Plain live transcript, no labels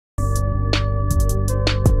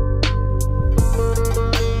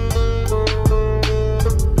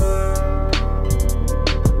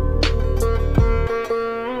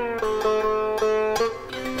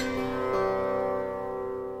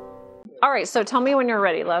right, so tell me when you're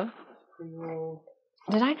ready, love.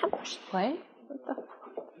 Did I not push play?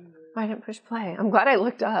 I didn't push play. I'm glad I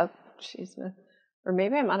looked up. Jeez, man. Or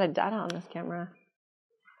maybe I'm out of data on this camera.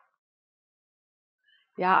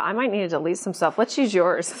 Yeah, I might need to delete some stuff. Let's use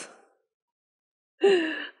yours.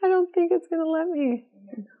 I don't think it's going to let me.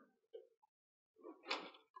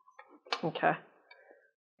 Okay.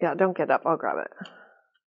 Yeah, don't get up. I'll grab it.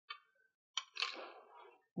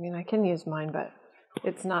 I mean, I can use mine, but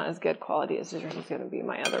it's not as good quality as yours is going to be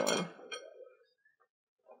my other one.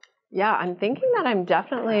 Yeah, I'm thinking that I'm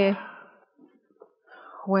definitely out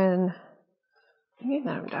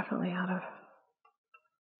of.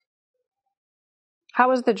 How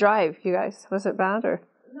was the drive, you guys? Was it bad or?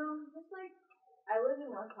 No, just like I live in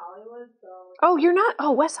West Hollywood, so. Oh, you're not.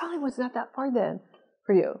 Oh, West Hollywood's not that far then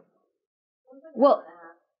for you. Well,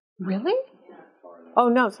 really? Yeah. Oh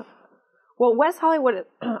no. So, well, West Hollywood,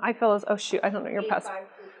 I feel is. Oh shoot, I don't know your pass.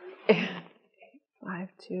 5,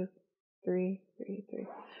 2, 3, 3, 3.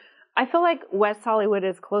 I feel like West Hollywood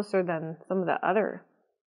is closer than some of the other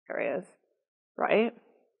areas, right?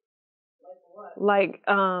 Like,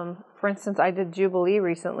 for instance, I did Jubilee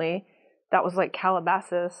recently. That was like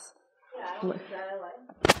Calabasas. Yeah,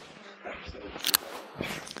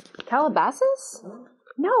 Calabasas?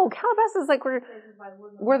 No, Calabasas is like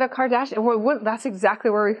where the Kardashians. That's exactly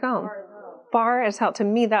where we filmed. Far as hell. To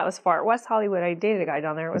me, that was far. West Hollywood, I dated a guy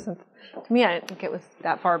down there. It wasn't. To me, I didn't think it was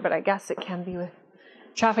that far, but I guess it can be with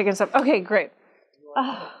traffic and stuff. Okay, great.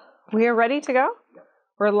 We are ready to go.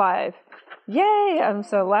 We're live. Yay!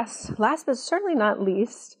 So last but certainly not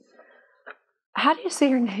least, how do you say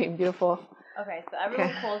your name, beautiful? Okay, so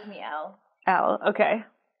everyone calls me Elle. Elle, okay.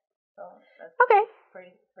 So that's okay.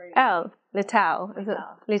 Pretty Elle, Lital. Is it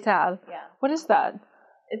Lital? Yeah. What is that?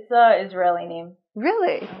 It's an Israeli name.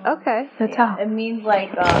 Really? Okay. Lital. Yeah. It means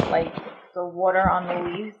like the water on the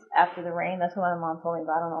leaves after the rain. That's what my mom told me,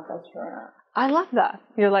 but I don't know if that's true or not. I love that.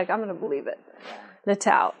 You're like, I'm going to believe it. Yeah.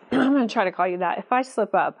 Lital. I'm going to try to call you that. If I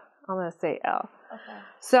slip up, I'm going to say Elle. Okay.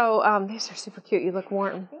 So these are super cute. You look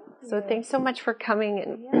warm. So thanks so much for coming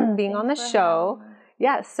and being on the show.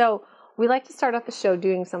 Yeah, so we like to start off the show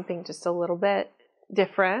doing something just a little bit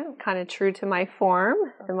different, kind of true to my form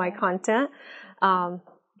and my content.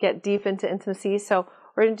 Get deep into intimacy. So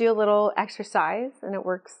we're going to do a little exercise, and it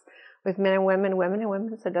works with men and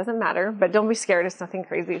women, so it doesn't matter. But don't be scared. It's nothing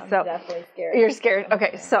crazy. I'm definitely scared. You're scared?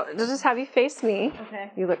 Okay, so I'll just have you face me.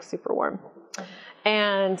 Okay. You look super warm. Okay.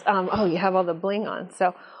 And, you have all the bling on.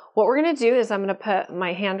 So what we're going to do is I'm going to put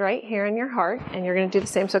my hand right here in your heart, and you're going to do the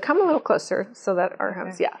same. So come a little closer so that our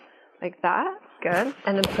hands, like that. Good.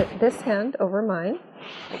 And then put this hand over mine,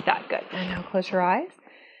 like that. Good. And now close your eyes.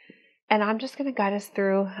 And I'm just going to guide us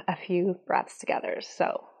through a few breaths together. So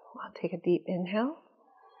I'll take a deep inhale.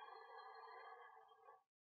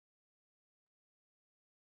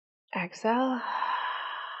 Exhale.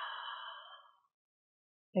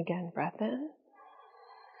 Again, breath in.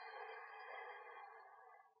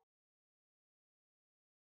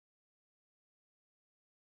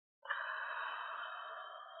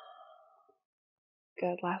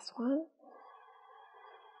 Good, last one.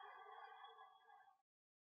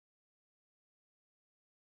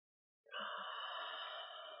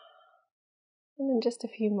 And then just a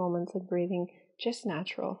few moments of breathing, just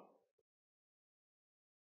natural.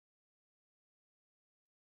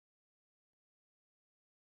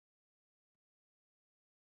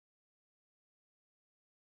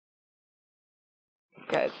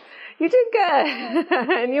 Good. You did good.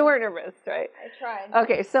 And you were nervous, right? I tried.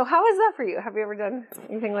 Okay, so how is that for you? Have you ever done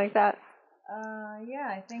anything like that? Yeah,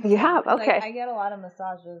 I think you have. Okay. I get a lot of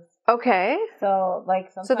massages. Okay. So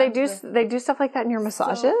sometimes. So they do stuff like that in your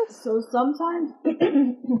massages? So sometimes.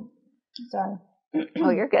 Sorry. Oh,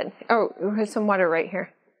 you're good. Oh, there's some water right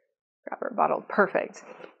here. Grab our bottle. Perfect.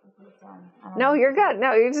 No, you're good.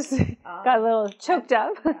 No, you just got a little choked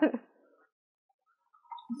up.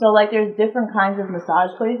 So, there's different kinds of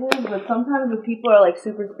massage places, but sometimes the people are,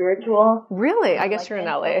 super spiritual. Really? I guess you're in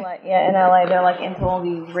LA. In LA. They're, into all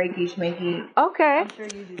these Reiki, schmeiky. Okay. I'm sure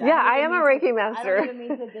you do that. Yeah, I am a Reiki master. I don't even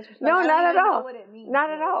mean to disrespect. No, not at all. Know what it means, not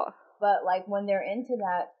at all. But, when they're into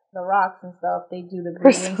that, the rocks and stuff, they do the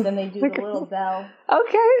breathings, then they do the little bell.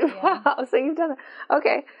 Okay. Yeah. Wow. So you've done it.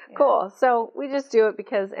 Okay. Yeah. Cool. So we just do it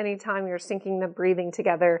because anytime you're syncing the breathing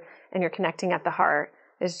together and you're connecting at the heart,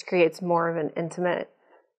 it just creates more of an intimate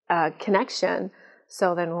connection.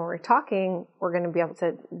 So then when we're talking, we're going to be able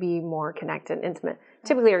to be more connected and intimate.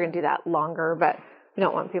 Typically, we're going to do that longer, but we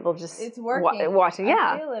don't want people just it's working. Watching.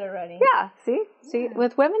 Yeah. I feel it already. Yeah. See? Yeah.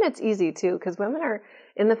 With women, it's easy too, because women are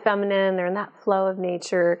in the feminine. They're in that flow of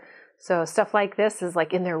nature. So stuff like this is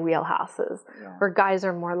like in their wheelhouses, where guys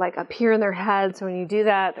are more like up here in their heads. So when you do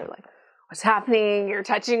that, they're like, what's happening? You're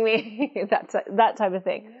touching me. that type of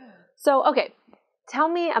thing. Yeah. So, okay. Tell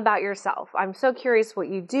me about yourself. I'm so curious what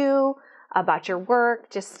you do, about your work.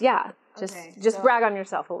 Just brag on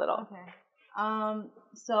yourself a little. Okay.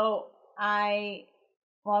 So I'm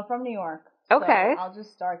from New York. Okay. So I'll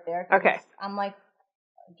just start there. Okay. I'm like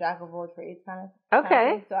a jack of all trades kind of.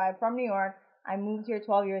 Okay. So I'm from New York. I moved here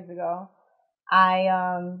 12 years ago. I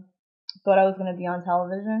thought I was going to be on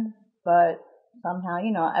television, but somehow,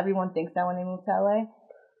 everyone thinks that when they move to LA.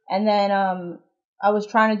 And then I was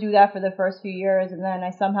trying to do that for the first few years, and then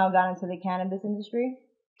I somehow got into the cannabis industry.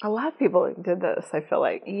 A lot of people did this, I feel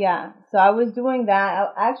like. Yeah. So I was doing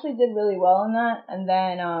that. I actually did really well in that. And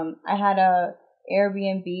then I had a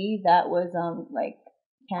Airbnb that was like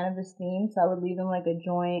cannabis themed. So I would leave them like a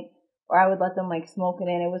joint, or I would let them like smoke it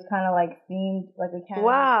in. It was kind of like themed, like a cannabis.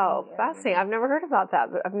 Wow, fascinating. I've never heard about that.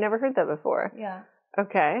 I've never heard that before. Yeah.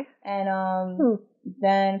 Okay. And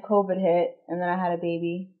then COVID hit, and then I had a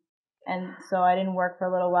baby. And so I didn't work for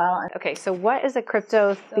a little while. Okay, so what is a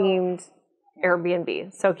crypto-themed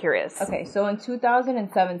Airbnb? So curious. Okay, so in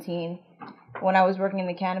 2017, when I was working in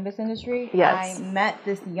the cannabis industry, I met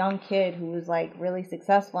this young kid who was like really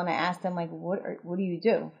successful, and I asked him like, what do you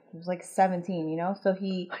do? He was like 17, So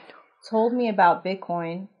he told me about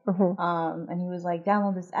Bitcoin, and he was like,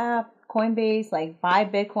 download this app, Coinbase, like buy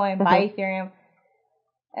Bitcoin, buy Ethereum.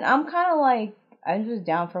 And I'm kind of like, I'm just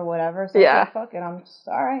down for whatever. So I said, fuck it, I'm just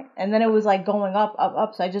all right. And then it was like going up.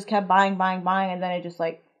 So I just kept buying. And then it just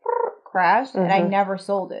like crashed, and I never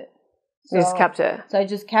sold it. So, you just kept it. So I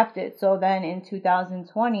just kept it. So then in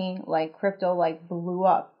 2020, like crypto like blew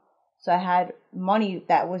up. So I had money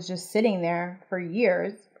that was just sitting there for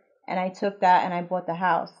years, and I took that and I bought the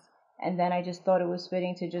house. And then I just thought it was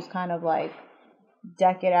fitting to just kind of like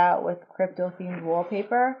deck it out with crypto themed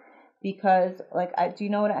wallpaper, because like, do you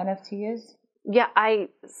know what an NFT is? Yeah, I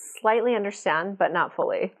slightly understand, but not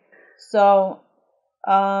fully. So,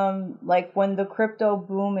 like when the crypto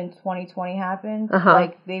boom in 2020 happened,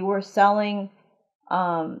 like they were selling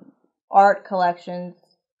art collections,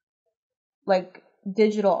 like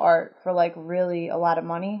digital art, for like really a lot of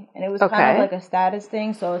money. And it was kind of like a status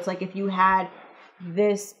thing. So it's like if you had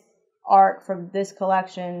this art from this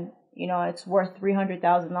collection, it's worth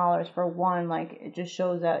 $300,000 for one. Like it just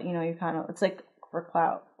shows that, you kind of, it's like for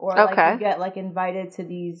clout. Or like you get like invited to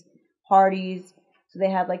these parties. So they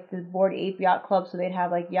had like the Bored Ape Yacht Club. So they'd have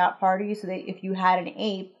like yacht parties. So if you had an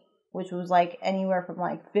ape, which was like anywhere from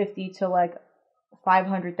like 50 to like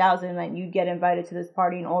 500,000, then you get invited to this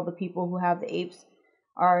party, and all the people who have the apes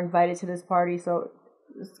are invited to this party. So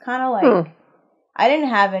it's kind of like, I didn't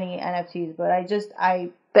have any NFTs, but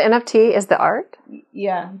the NFT is the art?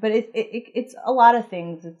 Yeah, but it's a lot of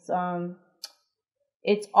things.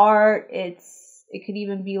 It's art, it could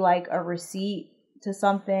even be like a receipt to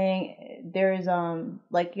something. There's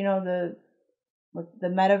like the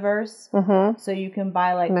metaverse, so you can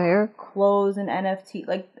buy like clothes and NFT.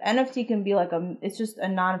 Like NFT can be like it's just a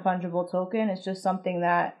non-fungible token. It's just something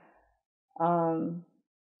that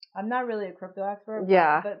I'm not really a crypto expert,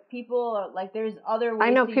 but people are, like, there's other ways. I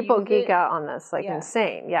know people geek out on this like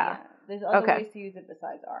insane. Yeah, there's other ways to use it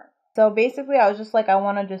besides art. So basically, I was just like, I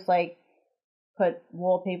want to just like put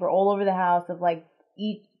wallpaper all over the house of like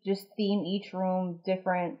just theme each room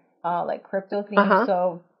different like crypto themes.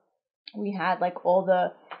 So we had like all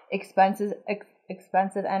the expensive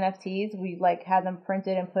NFTs. We like had them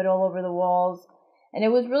printed and put all over the walls, and it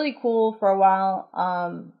was really cool for a while.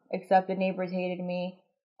 Except the neighbors hated me.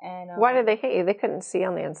 And why did they hate you? They couldn't see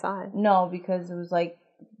on the inside. No, because it was like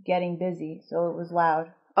getting busy, so it was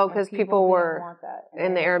loud. Oh, because people were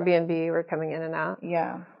in the Airbnb were coming in and out.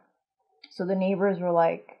 Yeah. So the neighbors were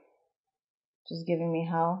like just giving me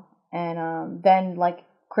hell, and then like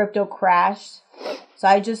crypto crashed, so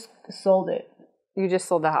I just sold it. You just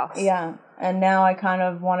sold the house. Yeah, and now I kind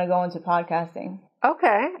of want to go into podcasting.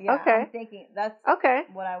 Okay. Yeah, okay. I'm thinking that's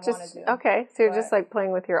what I want to do. Okay. So you're just like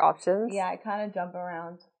playing with your options. Yeah, I kind of jump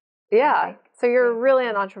around. Yeah. Like, so you're really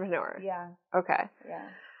an entrepreneur. Yeah. Okay. Yeah.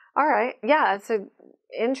 All right. Yeah. It's an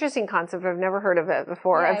interesting concept. I've never heard of it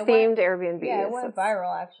before. I've themed Airbnb. Yeah, it went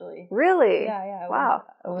viral actually. Really? Yeah. Yeah. Wow.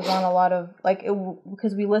 It was on a lot of like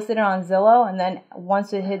because we listed it on Zillow, and then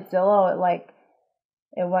once it hit Zillow,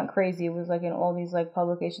 it went crazy. It was like in all these like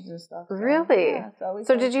publications and stuff. So, really? Yeah,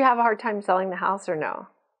 so did you have a hard time selling the house or no?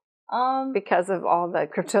 Because of all the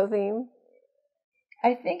crypto theme?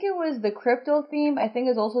 I think it was the crypto theme. I think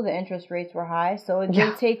it's also the interest rates were high, so it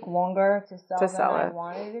did take longer to sell than I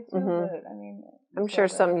wanted it to. But I mean, I'm sure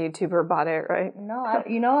some YouTuber bought it, right? No,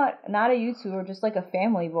 you know what? Not a YouTuber, just like a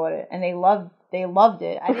family bought it, and they loved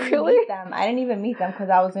it. I didn't even meet them. I didn't even meet them because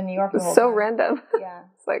I was in New York. It's so random. Yeah,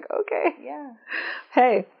 it's like okay. Yeah.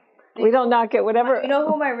 Hey, we don't knock it. Whatever. You know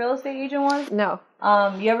who my real estate agent was? No.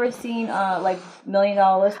 You ever seen like $1 Million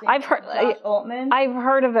Listing? I've heard Josh Altman. I've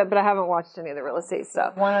heard of it, but I haven't watched any of the real estate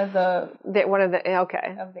stuff. One of the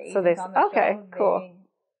okay. Of the so they on the okay show, cool.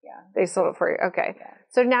 They sold it for you. Okay. Yeah.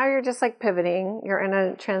 So now you're just like pivoting. You're in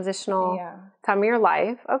a transitional time of your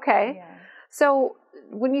life. Okay. Yeah. So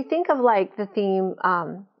when you think of like the theme,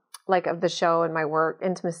 like of the show and my work,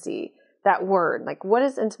 intimacy, that word, like what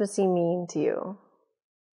does intimacy mean to you?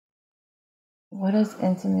 What does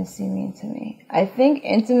intimacy mean to me? I think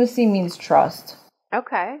intimacy means trust.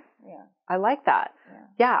 Okay. Yeah. I like that.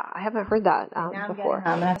 Yeah, I haven't heard that before.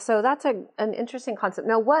 So that's an interesting concept.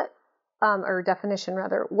 Now what, or definition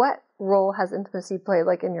rather, what role has intimacy played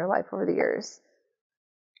like in your life over the years?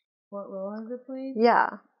 What role has it played? Yeah.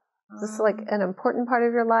 Is this like an important part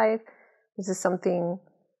of your life? Is this something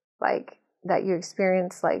like that you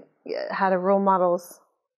experienced, like had a role models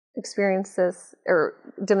experience this or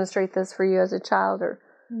demonstrate this for you as a child, or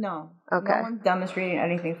no? Okay. No one's demonstrating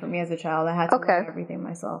anything for me as a child. I had to learn everything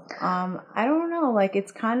myself. I don't know. Like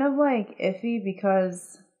it's kind of like iffy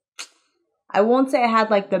because I won't say I had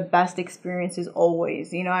like the best experiences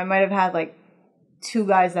always. You know, I might have had like 2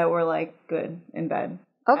 guys that were like good in bed.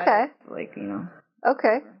 Okay. Like, you know.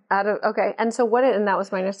 Okay. And so and that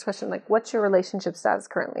was my next question. Like, what's your relationship status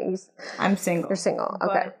currently? I'm single. You're single.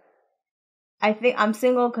 Okay. I think I'm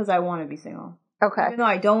single because I want to be single. Okay. Even though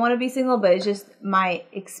I don't want to be single, but it's just my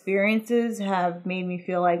experiences have made me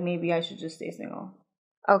feel like maybe I should just stay single.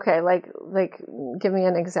 Okay. Like give me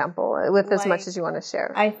an example with as much as you want to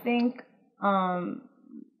share. I think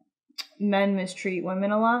men mistreat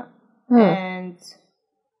women a lot, and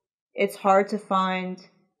it's hard to find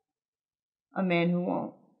a man who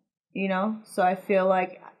won't, you know? So I feel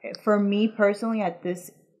like for me personally at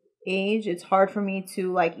this age, it's hard for me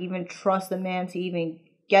to like even trust a man to even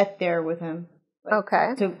get there with him.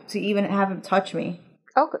 Like, to even have him touch me.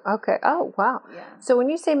 Okay. Oh, wow. Yeah. So when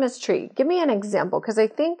you say mistreat, give me an example, because I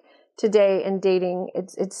think today in dating,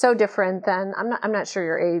 it's so different than, I'm not sure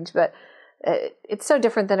your age, but it's so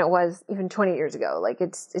different than it was even 20 years ago. Like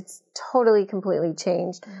it's totally, completely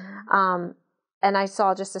changed. Mm-hmm. And I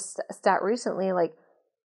saw just a stat recently, like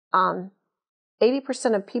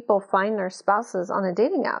 80% of people find their spouses on a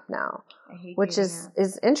dating app now, which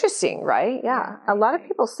is interesting, right? Yeah. A lot of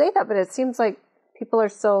people say that, but it seems like people are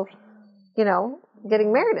still, you know,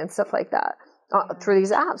 getting married and stuff like that through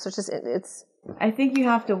these apps, which is, it's... I think you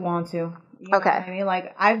have to want to. You know what I mean?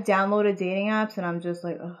 Like, I've downloaded dating apps and I'm just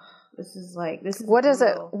like, ugh, this is what is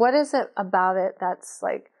it? What is it about it that's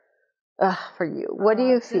like, for you? What do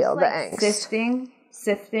you feel, the angst?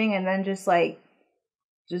 Sifting, and then just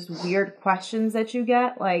weird questions that you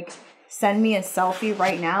get, like, send me a selfie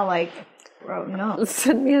right now, like, bro, no.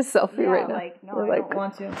 Send me a selfie right now. Like, no, I don't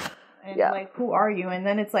want to. And, like, who are you? And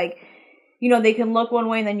then it's like, you know, they can look one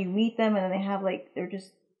way and then you meet them and then they have, like, they're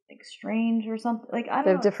just, like, strange or something. Like, I don't know.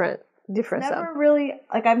 They have different stuff. Never really,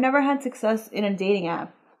 like, I've never had success in a dating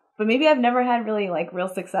app. But maybe I've never had really, like, real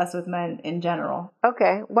success with men in general.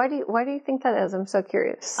 Okay. Why do you think that is? I'm so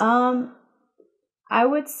curious. I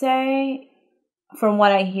would say, from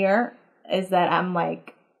what I hear, is that I'm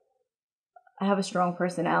like, I have a strong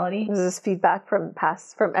personality. Is this feedback from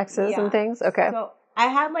exes and things? Okay. So I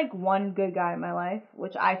had like one good guy in my life,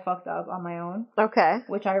 which I fucked up on my own. Okay.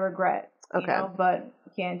 Which I regret. Okay. You know, but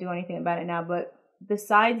can't do anything about it now. But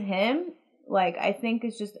besides him, like, I think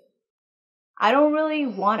it's just, I don't really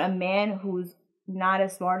want a man who's not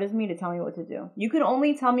as smart as me to tell me what to do. You can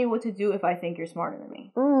only tell me what to do if I think you're smarter than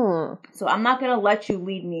me. So I'm not going to let you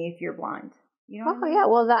lead me if you're blind. You know what I mean? Yeah.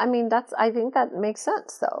 Well, I think that makes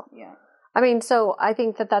sense, though. Yeah. I mean, so I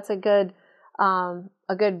think that's a good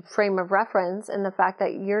frame of reference in the fact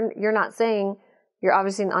that you're not saying, you're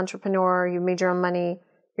obviously an entrepreneur, you made your own money.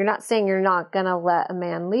 You're not saying you're not going to let a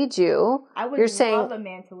man lead you. I would love a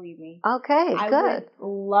man to lead me. Okay, good. I would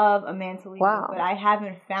love a man to lead me, but I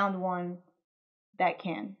haven't found one that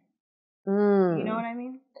can. You know what I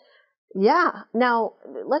mean? Yeah. Now,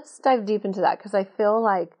 let's dive deep into that, because I feel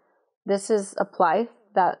like this is a plight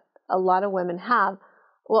that a lot of women have.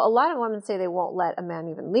 Well, a lot of women say they won't let a man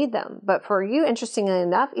even lead them. But for you, interestingly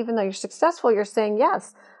enough, even though you're successful, you're saying,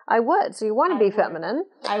 yes, I would. So you want to be feminine.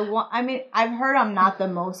 I've heard I'm not the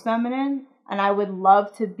most feminine, and I would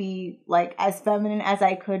love to be like as feminine as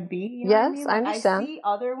I could be. You know what I mean? I understand. I see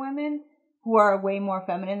other women who are way more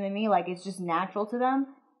feminine than me. Like, it's just natural to them.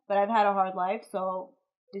 But I've had a hard life, so...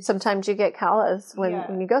 Sometimes you get callous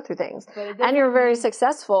when you go through things. And you're very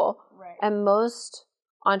successful. Right. And most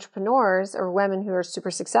entrepreneurs or women who are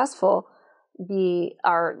super successful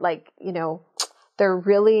are like, you know, they're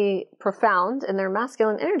really profound in their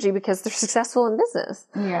masculine energy because they're successful in business.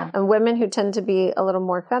 Yeah. And women who tend to be a little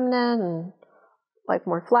more feminine and like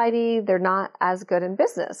more flighty, they're not as good in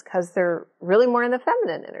business because they're really more in the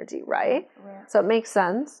feminine energy, right? So it makes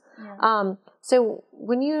sense. Yeah. So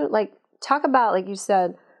when you like talk about, like you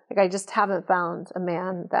said, like I just haven't found a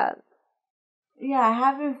man that. Yeah, I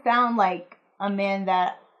haven't found like a man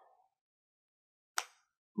that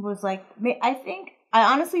was like, I think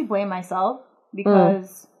I honestly blame myself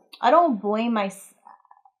because I don't blame myself.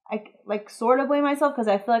 I like sort of blame myself because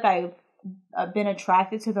I feel like I've been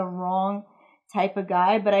attracted to the wrong type of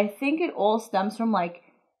guy, but I think it all stems from like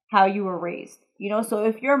how you were raised, you know? So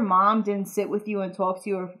if your mom didn't sit with you and talk to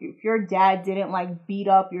you, or if your dad didn't like beat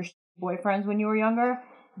up your boyfriends when you were younger,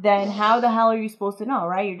 then how the hell are you supposed to know,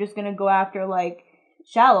 right? You're just going to go after like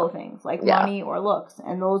shallow things like money or looks,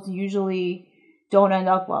 and those usually don't end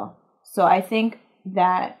up well. So I think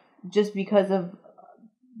that just because of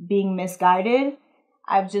being misguided,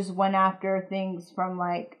 I've just went after things from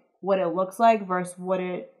like what it looks like versus what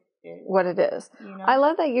it is. You know? I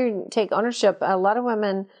love that you take ownership. A lot of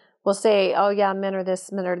women will say, oh yeah, men are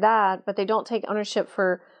this, men are that, but they don't take ownership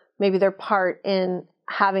for maybe their part in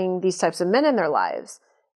having these types of men in their lives.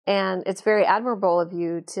 And it's very admirable of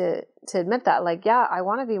you to admit that. Like, yeah, I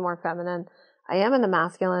want to be more feminine. I am in the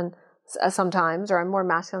masculine sometimes, or I'm more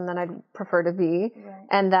masculine than I'd prefer to be. Right.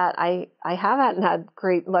 And that I haven't had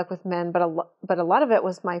great luck with men, but a lot of it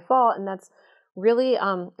was my fault. And that's really,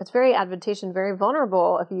 it's very advantageous and very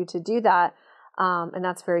vulnerable of you to do that. And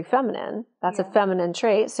that's very feminine. That's a feminine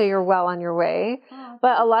trait. So you're well on your way. Oh,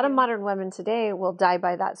 but a lot of modern women today will die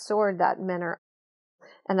by that sword that men are,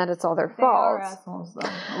 and that it's all their fault. They are assholes, though,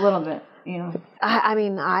 a little bit, you know. I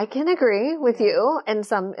mean, I can agree with you in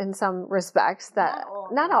some respects that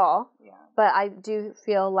not all, but I do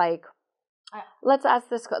feel like. Let's ask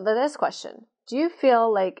this question: do you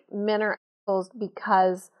feel like men are assholes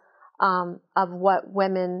because of what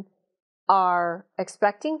women are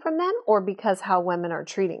expecting from them, or because how women are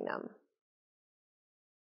treating them?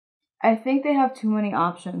 I think they have too many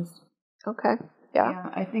options. Okay. Yeah,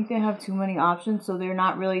 I think they have too many options, so they're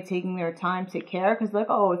not really taking their time to care. Because like,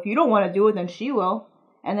 oh, if you don't want to do it, then she will,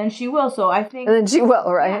 and then she will. So I think, and then she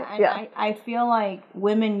will, right? Yeah. I feel like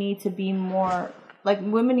women need to be more. Like,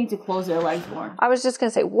 women need to close their legs more. I was just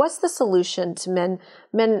gonna say, what's the solution to men?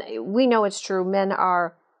 Men, we know it's true. Men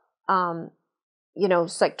are, you know,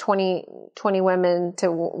 it's like 20 women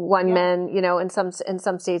to one man. You know, in some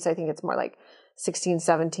states, I think it's more like 16,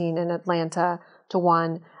 17 in Atlanta to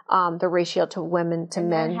one. The ratio to women to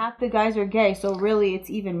men. And half the guys are gay, so really it's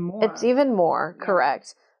even more. It's even more,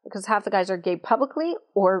 correct. Because half the guys are gay publicly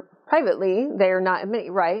or privately. They are not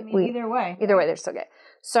admitting, right? I mean, either way, they're still gay.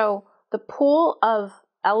 So the pool of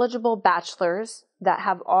eligible bachelors that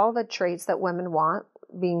have all the traits that women want,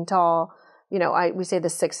 being tall, you know, we say the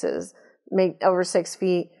sixes, make over 6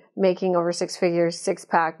 feet, making over 6 figures,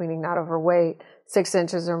 6-pack, meaning not overweight, 6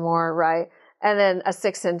 inches or more, right? And then a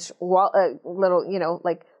 6-inch little, you know,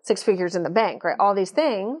 like 6 figures in the bank, right? All these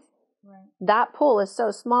things. Right. That pool is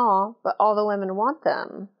so small, but all the women want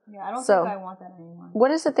them. Yeah, I don't think I want that anymore.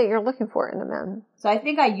 What is it that you're looking for in a man? So I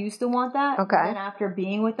think I used to want that. Okay. And after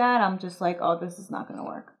being with that, I'm just like, oh, this is not going to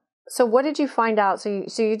work. So what did you find out? So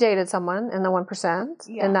you dated someone in the 1%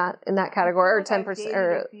 in that category, or 10%?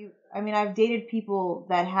 Or I've dated people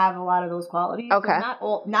that have a lot of those qualities. Okay.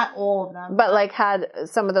 So not all of them. But like had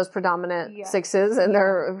some of those predominant sixes in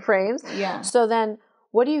their frames. Yeah. So then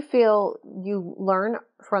what do you feel you learn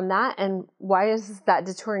from that, and why is that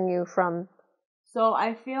deterring you from? So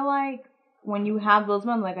I feel like when you have those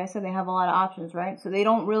men, like I said, they have a lot of options, right? So they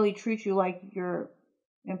don't really treat you like you're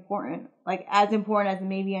important, like as important as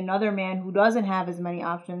maybe another man who doesn't have as many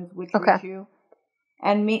options would treat you.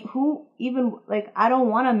 And who even, like, I don't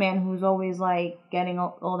want a man who's always, like, getting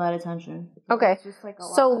all that attention. Okay. It's just, like, a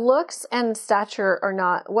so lot. Looks and stature are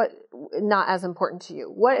not as important to you.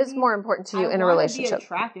 What is more important to you in a relationship? I want to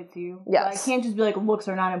be attracted to you. Yes. I can't just be like, looks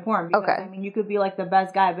are not important. Because, I mean, you could be, like, the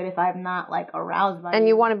best guy, but if I'm not, like, aroused by you. And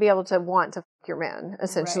you want to be able to want to fuck your man,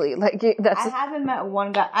 essentially. Right. Like, that's. I haven't met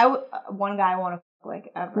one guy. I want to fuck,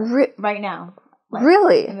 like, ever. Right now. Like,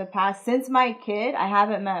 really? In the past, since my kid, I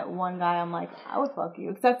haven't met one guy I'm like, I would fuck you.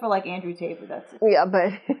 Except for, like, Andrew Tate, but that's it. Yeah,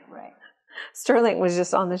 but right. Sterling was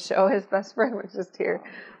just on the show. His best friend was just here.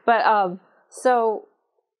 But, so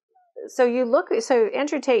so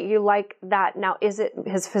Andrew Tate, you like that. Now, is it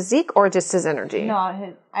his physique or just his energy? No,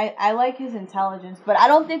 I like his intelligence, but I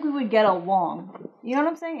don't think we would get along. You know what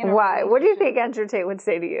I'm saying? Why? What do you think Andrew Tate would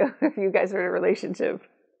say to you if you guys were in a relationship?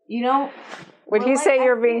 You know, would he say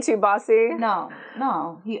you're being too bossy? No.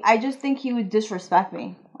 I just think he would disrespect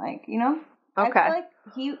me. Like, you know? Okay. I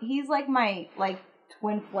feel like he's like my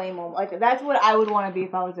twin flame. Like, that's what I would want to be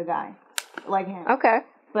if I was a guy like him. Okay.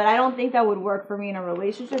 But I don't think that would work for me in a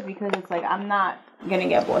relationship because it's like I'm not gonna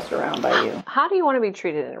get bossed around by you. How do you want to be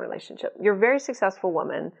treated in a relationship? You're a very successful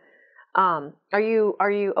woman. Are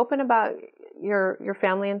you open about your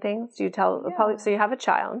family and things? Do you tell the public? So you have a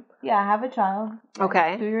child? Yeah, I have a child.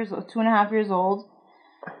 Okay. 2.5 years old.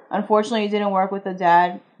 Unfortunately, it didn't work with the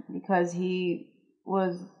dad because he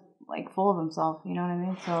was full of himself. You know what I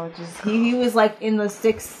mean? So he was in the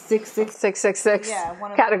 666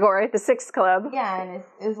 category, the 6 club. Yeah, and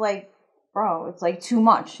it's bro, it's too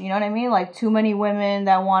much. You know what I mean? Too many women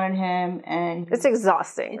that wanted him, and it's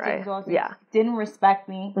exhausting, right? Exhausting. Yeah, didn't respect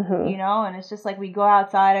me, you know. And it's just we go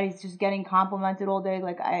outside, and he's just getting complimented all day.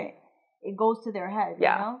 It goes to their head.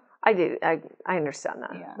 Yeah, you know? I do. I understand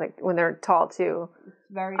that. Yeah. When they're tall too. It's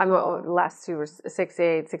very tall. The last 2 were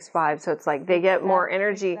 6'8", 6'5", so it's they get more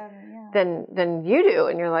energy than you do,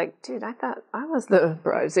 and you're like, dude, I thought I was the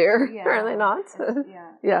prize here. Yeah. Apparently not.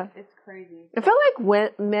 Yeah, it's crazy. I feel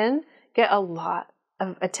like men get a lot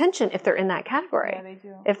of attention if they're in that category. Yeah, they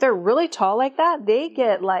do. If they're really tall like that, they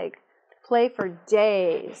get play for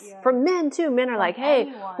days. Yeah. For men too, men are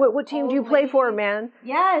hey, what team do you play for, man?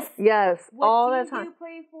 Yes. All the time. What team do you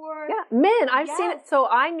play for? Yeah, men. I've seen it. So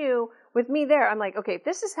I knew with me there, I'm okay, if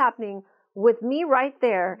this is happening with me right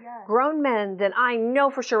there, grown men, then I know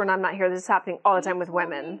for sure when I'm not here, this is happening all the time with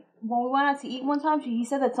women. When we went out to eat one time, he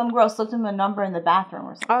said that some girl slipped him a number in the bathroom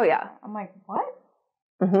or something. Oh, yeah. I'm what?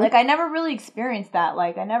 Mm-hmm. I never really experienced that.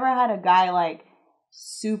 I never had a guy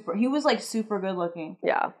he was super good looking.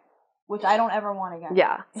 Yeah. Which I don't ever want again.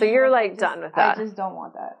 Yeah. So you're done with that. I just don't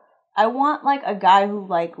want that. I want a guy who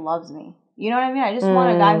loves me. You know what I mean? I just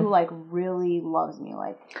want a guy who really loves me.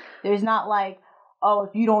 There's not oh,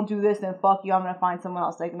 if you don't do this, then fuck you, I'm going to find someone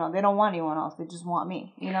else. No, they don't want anyone else. They just want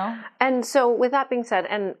me, you know? And so with that being said,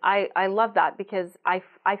 and I love that because I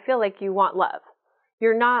feel like you want love.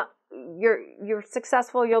 You're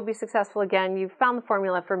successful. You'll be successful again. You've found the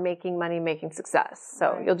formula for making money, making success.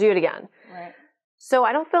 So you'll do it again. Right. So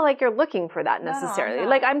I don't feel like you're looking for that necessarily.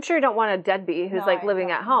 No, I'm sure you don't want a deadbeat who's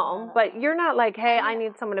living at home, but you're not hey, I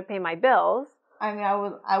need someone to pay my bills. I mean,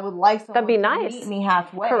 I would like someone That'd be nice. To meet me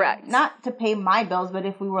halfway. Correct. Not to pay my bills, but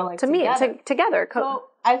if we were to together. meet together. So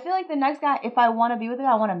I feel the next guy, if I want to be with him,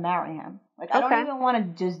 I want to marry him. I don't even want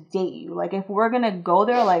to just date you. If we're gonna go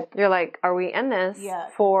there, you're are we in this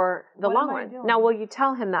for the long run? Now, will you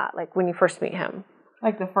tell him that when you first meet him?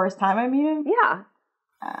 The first time I meet him? Yeah.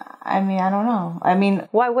 I mean, I don't know. I mean,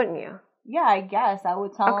 why wouldn't you? Yeah, I guess I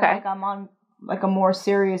would tell him I'm on a more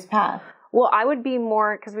serious path. Well, I would be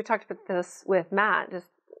more because we talked about this with Matt just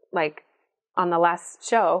on the last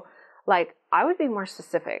show. I would be more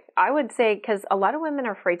specific. I would say because a lot of women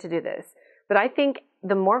are afraid to do this, but I think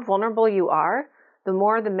the more vulnerable you are, the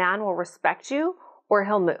more the man will respect you or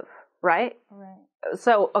he'll move. Right. Right.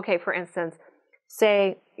 So, okay, for instance.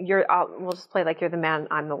 Say we'll just play you're the man,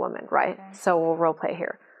 I'm the woman, right? Okay. So we'll role play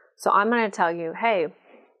here. So I'm going to tell you, hey,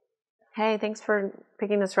 thanks for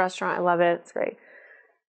picking this restaurant. I love it. It's great.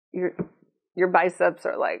 Your biceps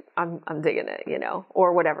are I'm digging it, you know,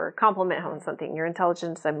 or whatever. Compliment him on something. Your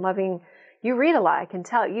intelligence, I'm loving. You read a lot. I can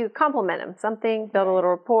tell. You compliment him something, build a little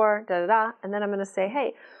rapport, and then I'm going to say,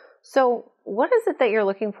 hey, so what is it that you're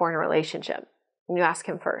looking for in a relationship? And you ask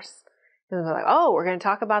him first. And they're oh, we're going to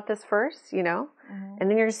talk about this first, you know? Mm-hmm. And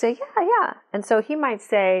then you're going to say, yeah. And so he might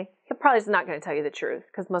say, he probably is not going to tell you the truth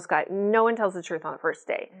because no one tells the truth on the first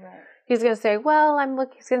date. Right. He's going to say, well,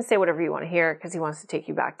 he's going to say whatever you want to hear because he wants to take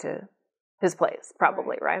you back to his place,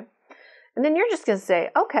 probably, right? And then you're just going to say,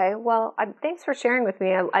 okay, well, thanks for sharing with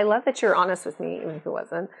me. I love that you're honest with me, even if it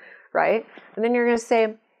wasn't, right? And then you're going to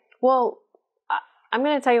say, well, I'm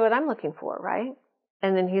going to tell you what I'm looking for, right?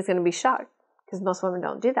 And then he's going to be shocked because most women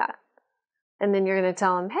don't do that. And then you're going to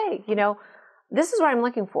tell him, hey, you know, this is what I'm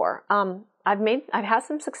looking for. I've had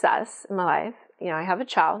some success in my life. You know, I have a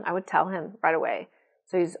child. I would tell him right away.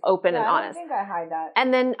 So he's open and honest. I don't think I hide that.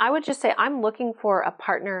 And then I would just say, I'm looking for a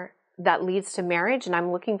partner that leads to marriage, and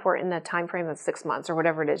I'm looking for it in the time frame of 6 months or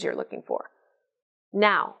whatever it is you're looking for.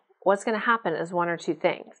 Now, what's going to happen is one or two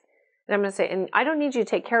things. And I'm going to say, and I don't need you to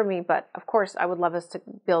take care of me, but of course I would love us to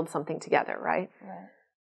build something together, right? Right.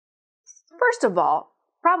 First of all,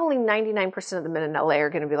 probably 99% of the men in LA are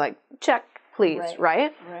going to be check, pleased,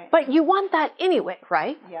 right? But you want that anyway,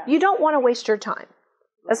 right? Yeah. You don't want to waste your time.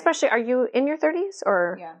 Right. Especially, are you in your 30s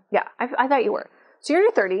or? Yeah. Yeah, I thought you were. So you're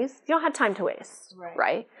in your 30s, you don't have time to waste,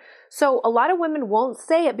 right? So a lot of women won't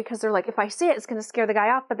say it because they're like, if I say it, it's going to scare the guy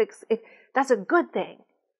off. But that's a good thing.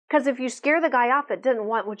 Because if you scare the guy off that didn't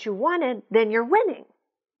want what you wanted, then you're winning.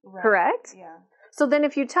 Right. Correct? Yeah. So then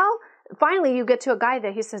if you finally you get to a guy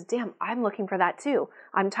that he says, damn, I'm looking for that too.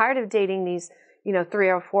 I'm tired of dating these,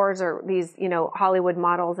 304s or these, Hollywood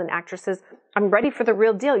models and actresses. I'm ready for the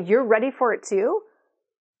real deal. You're ready for it too?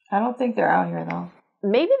 I don't think they're out here though.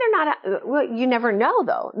 Maybe they're not, well, you never know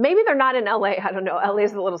though. Maybe they're not in LA. I don't know. LA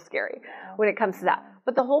is a little scary when it comes to that.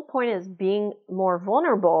 But the whole point is being more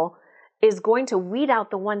vulnerable is going to weed out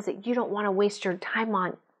the ones that you don't want to waste your time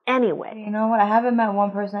on anyway. You know what? I haven't met one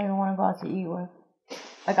person I even want to go out to eat with.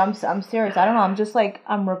 Like, I'm serious. I don't know. I'm just like,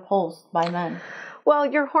 I'm repulsed by men. Well,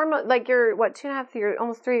 your hormone, like you're 2.5 years,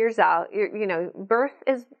 almost 3 years out. Birth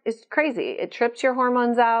is crazy. It trips your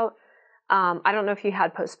hormones out. I don't know if you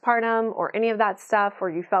had postpartum or any of that stuff, or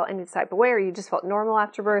you felt any type of way, or you just felt normal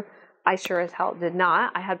after birth. I sure as hell did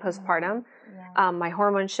not. I had postpartum. Yeah. My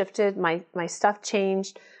hormones shifted. My stuff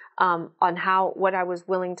changed on what I was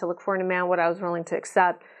willing to look for in a man, what I was willing to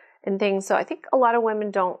accept, and things. So I think a lot of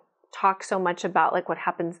women don't talk so much about like what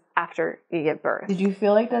happens after you give birth. Did you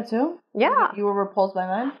feel like that too? Yeah. You were repulsed by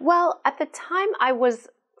men? Well, at the time I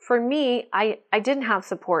didn't have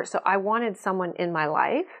support, so I wanted someone in my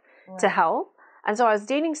life to help. And so I was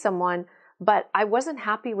dating someone, but I wasn't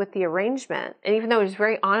happy with the arrangement. And even though he was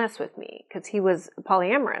very honest with me, because he was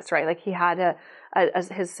polyamorous, right? Like he had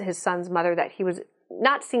his son's mother that he was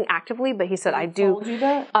not seeing actively, but he said, I do told you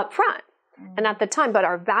that? Up front. And at the time, but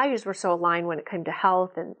our values were so aligned when it came to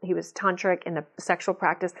health, and he was tantric in the sexual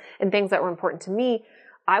practice and things that were important to me.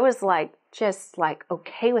 I was like, just like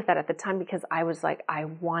okay with that at the time, because I was like, I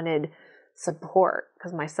wanted support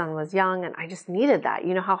because my son was young and I just needed that.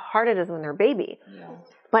 You know how hard it is when they're a baby. Yeah.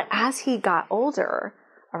 But as he got older,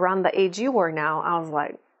 around the age you were now, I was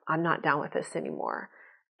like, I'm not down with this anymore.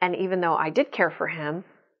 And even though I did care for him,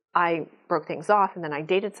 I broke things off, and then I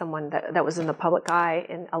dated someone that was in the public eye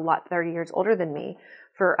and 30 years older than me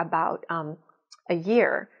for about a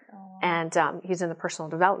year. Oh. And he's in the personal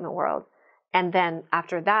development world. And then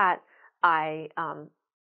after that,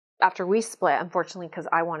 after we split, unfortunately, because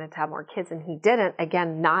I wanted to have more kids and he didn't,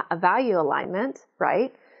 again, not a value alignment,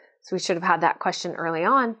 right? So we should have had that question early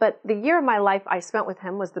on. But the year of my life I spent with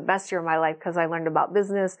him was the best year of my life because I learned about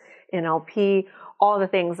business, NLP, all the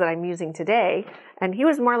things that I'm using today. And he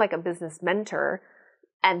was more like a business mentor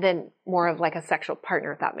and then more of like a sexual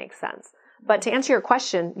partner, if that makes sense. But to answer your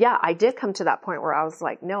question, yeah, I did come to that point where I was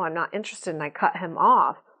like, no, I'm not interested. And I cut him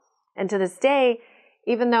off. And to this day,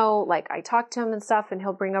 even though like I talk to him and stuff and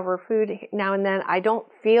he'll bring over food now and then, I don't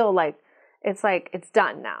feel like it's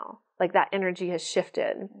done now. Like that energy has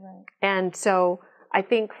shifted. Right. And so I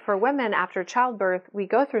think for women after childbirth, we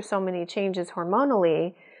go through so many changes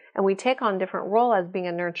hormonally, and we take on different role as being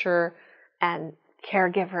a nurturer and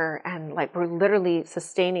caregiver, and like we're literally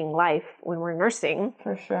sustaining life when we're nursing.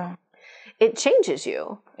 For sure. It changes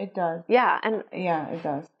you. It does. Yeah. And yeah, it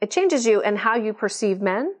does. It changes you and how you perceive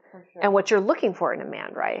men. For sure. And what you're looking for in a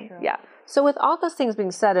man, right? Sure. Yeah. So with all those things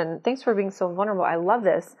being said, and thanks for being so vulnerable, I love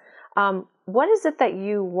this. What is it that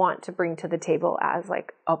you want to bring to the table as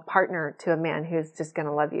like a partner to a man who's just going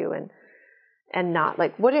to love you and not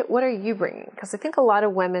like, what are you bringing? Because I think a lot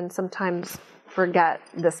of women sometimes forget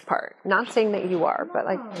this part. Not saying that you are, but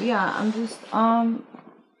like. Yeah, I'm just,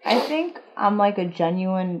 I think I'm like a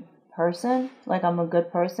genuine person. Like I'm a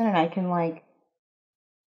good person, and I can like,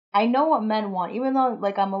 I know what men want, even though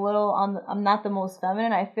like I'm not the most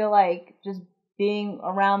feminine. I feel like just being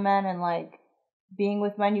around men and like being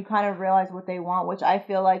with men, you kind of realize what they want, which I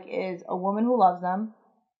feel like is a woman who loves them,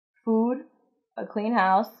 food, a clean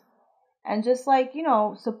house, and just like,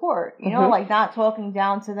 support, like not talking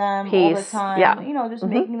down to them Peace. All the time, yeah. Just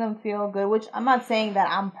making them feel good, which I'm not saying that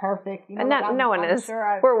I'm perfect, and no one is.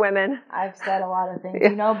 Sure we're women. I've said a lot of things,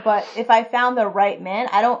 but if I found the right man,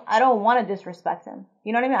 I don't want to disrespect him.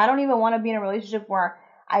 You know what I mean? I don't even want to be in a relationship where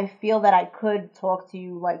I feel that I could talk to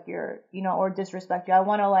you like you're, or disrespect you. I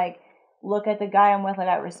want to like look at the guy I'm with, like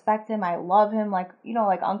I respect him, I love him, like,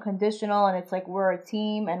 like unconditional, and it's like we're a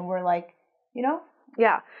team and we're like,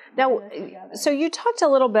 Yeah. Now, so you talked a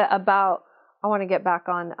little bit about, I want to get back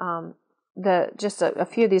on just a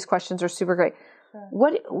few of these questions are super great.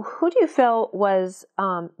 Sure. Who do you feel was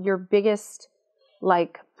your biggest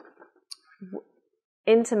like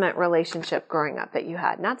intimate relationship growing up that you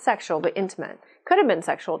had? Not sexual, but intimate. Could have been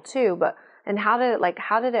sexual too, but and how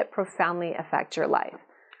did it profoundly affect your life?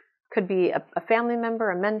 Could be a family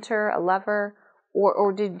member, a mentor, a lover,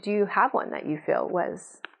 or do you have one that you feel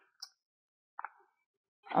was?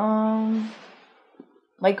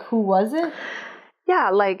 Like who was it? Yeah,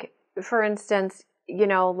 like for instance, you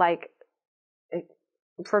know, like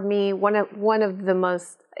for me, one of the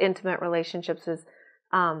most intimate relationships is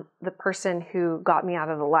the person who got me out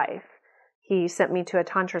of the life. He sent me to a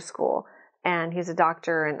tantra school, and he's a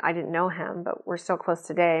doctor, and I didn't know him, but we're still close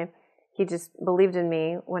today. He just believed in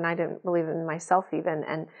me when I didn't believe in myself even,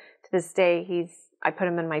 and to this day, I put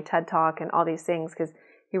him in my TED Talk and all these things because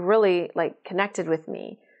he really like connected with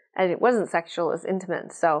me, and it wasn't sexual, it was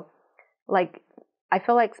intimate. So, like, I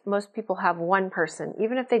feel like most people have one person,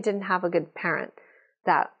 even if they didn't have a good parent,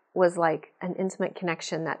 that was like an intimate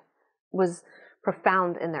connection that was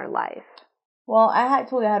profound in their life. Well, I had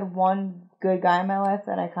one good guy in my life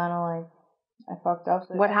that I kind of like, I fucked up.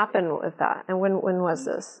 So what happened with that? And when was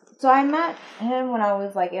this? So I met him when I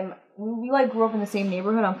was like we like grew up in the same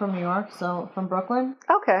neighborhood. I'm from New York, so from Brooklyn.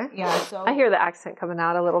 Okay. Yeah, so I hear the accent coming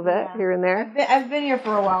out a little bit here and there. I've been here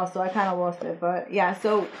for a while, so I kind of lost it. But yeah,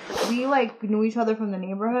 so we like knew each other from the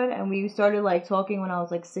neighborhood, and we started like talking when I was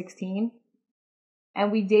like 16. And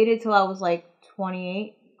we dated till I was like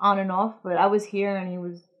 28, on and off. But I was here and he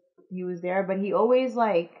was there. But he always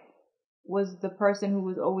like was the person who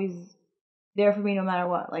was always there for me no matter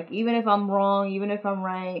what. Like even if I'm wrong, even if I'm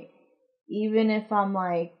right, even if I'm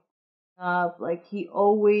like he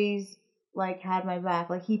always like had my back.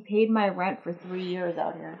 Like he paid my rent for 3 years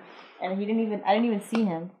out here, and I didn't even see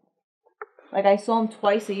him. Like, I saw him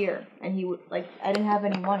twice a year, and he would, like, I didn't have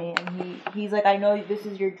any money, and he's like, I know this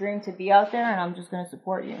is your dream to be out there, and I'm just going to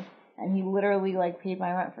support you. And he literally, like, paid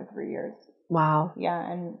my rent for 3 years. Wow.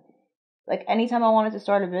 Yeah, and, like, anytime I wanted to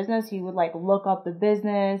start a business, he would, like, look up the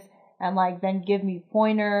business, and, like, then give me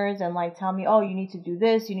pointers, and, like, tell me, oh, you need to do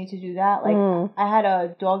this, you need to do that. Like, I had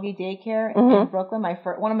a doggy daycare in Brooklyn,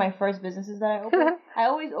 one of my first businesses that I opened. I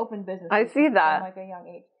always open businesses. I see that. From, like, a young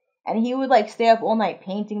age. And he would, like, stay up all night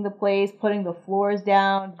painting the place, putting the floors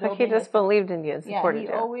down. Like he just believed in you and supported you.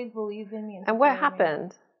 Yeah, he always believed in me. And what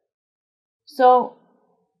happened? So,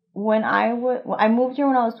 when I moved here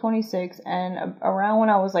when I was 26, and around when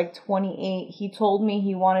I was, like, 28, he told me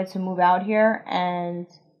he wanted to move out here and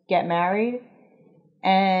get married.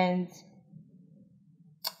 And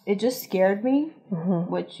it just scared me,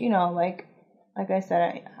 which, you know, like I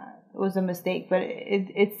said, it was a mistake, but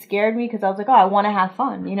it scared me because I was like, oh, I want to have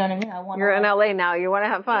fun. You know what I mean? You're in LA now. You want to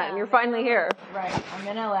have fun. Yeah, you're finally here. Right. I'm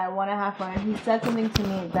in LA. I want to have fun. And he said something to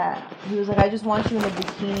me that he was like, I just want you in a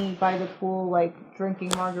bikini by the pool, like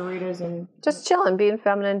drinking margaritas and just chilling, being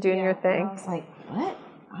feminine, doing your thing. And I was like, what?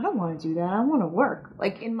 I don't want to do that. I want to work.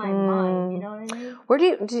 Like in my mind. You know what I mean? Where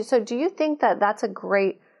do you think that's a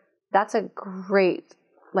great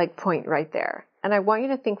like point right there? And I want you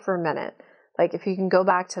to think for a minute. Like, if you can go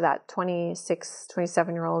back to that 26,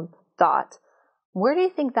 27-year-old thought, where do you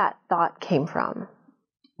think that thought came from?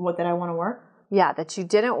 What, that I want to work? Yeah, that you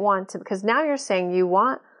didn't want to, because now you're saying you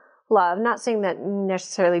want love, not saying that you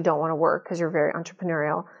necessarily don't want to work because you're very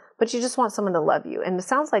entrepreneurial, but you just want someone to love you. And it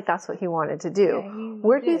sounds like that's what he wanted to do. Yeah,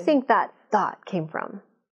 where do you think that thought came from?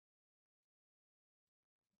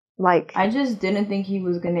 Like, I just didn't think he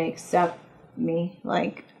was going to accept me,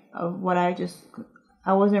 like, of what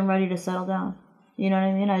I wasn't ready to settle down. You know what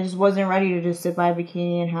I mean? I just wasn't ready to just sit by a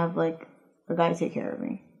bikini and have, like, a guy take care of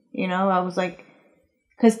me. You know? I was like,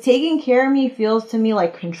 because taking care of me feels to me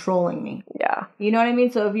like controlling me. Yeah. You know what I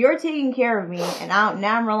mean? So if you're taking care of me and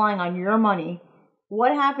now I'm relying on your money,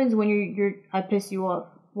 what happens when I piss you off?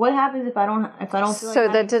 What happens if I don't feel so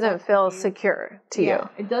that didn't feel secure to you?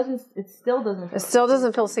 It still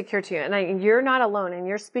doesn't feel secure to you. And you're not alone, and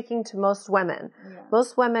you're speaking to most women. Yeah.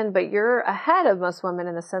 Most women, but you're ahead of most women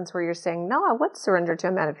in the sense where you're saying, no, I would surrender to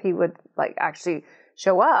a man if he would like actually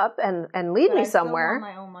show up and lead me somewhere. I still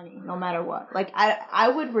want my own money, no matter what. Like I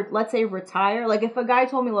would, let's say, retire. Like if a guy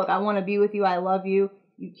told me, look, I want to be with you, I love you,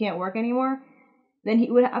 you can't work anymore, then he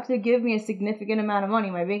would have to give me a significant amount of money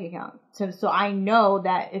in my bank account. So I know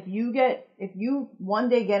that if you one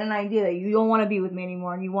day get an idea that you don't want to be with me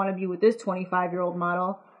anymore and you want to be with this 25-year-old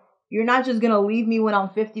model, you're not just going to leave me when I'm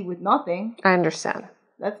 50 with nothing. I understand.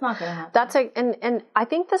 That's not going to happen. And I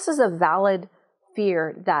think this is a valid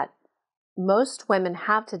fear that most women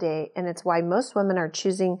have today, and it's why most women are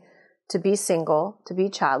choosing to be single, to be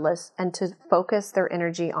childless, and to focus their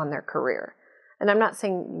energy on their career. And I'm not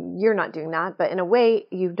saying you're not doing that, but in a way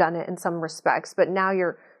you've done it in some respects, but now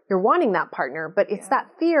you're wanting that partner. But it's that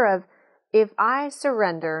fear of, if I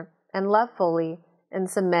surrender and love fully and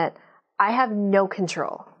submit, I have no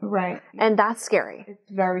control. Right. And that's scary. It's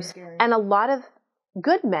very scary. And a lot of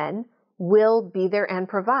good men will be there and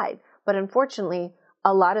provide. But unfortunately,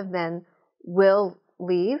 a lot of men will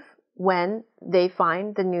leave when they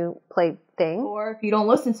find the new plaything. Or if you don't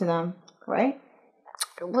listen to them, right?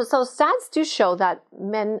 Well, so stats do show that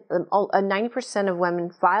men, 90% of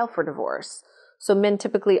women file for divorce. So men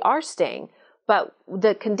typically are staying. But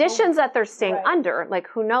the conditions that they're staying under, like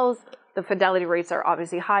who knows, the fidelity rates are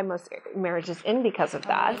obviously high. Most marriages end because of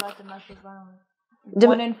that. About domestic violence.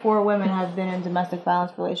 1 in 4 women have been in domestic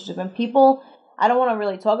violence relationship. And people, I don't want to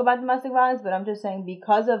really talk about domestic violence, but I'm just saying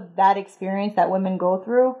because of that experience that women go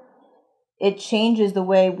through, it changes the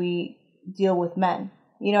way we deal with men.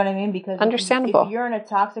 You know what I mean? Because understandable. If you're in a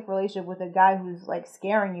toxic relationship with a guy who's like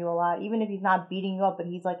scaring you a lot, even if he's not beating you up, but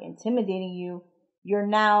he's like intimidating you, you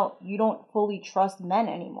don't fully trust men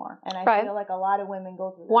anymore. And I feel like a lot of women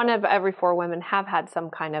go through that. 1 of every 4 women have had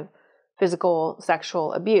some kind of physical,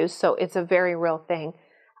 sexual abuse. So it's a very real thing.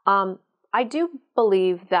 I do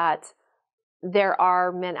believe that there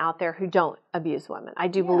are men out there who don't abuse women. I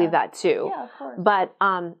do believe that too. Yeah, of course. But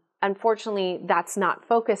unfortunately, that's not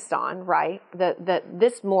focused on, right?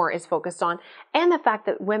 This more is focused on. And the fact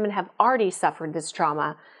that women have already suffered this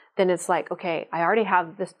trauma, then it's like, okay, I already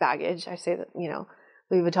have this baggage. I say that,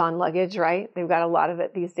 Louis Vuitton luggage, right? They've got a lot of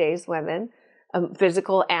it these days, women,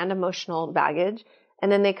 physical and emotional baggage.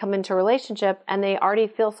 And then they come into a relationship and they already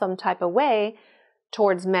feel some type of way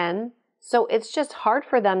towards men. So it's just hard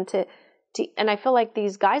for them to and I feel like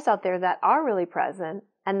these guys out there that are really present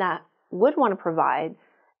and that would want to provide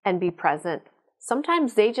and be present,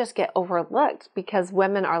 sometimes they just get overlooked because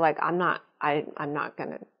women are like, I'm not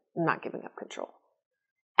giving up control.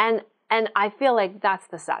 And I feel like that's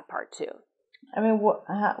the sad part too. I mean,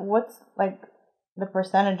 what's like the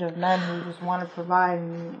percentage of men who just want to provide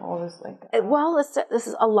and all this like? Well, this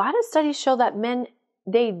is a lot of studies show that men,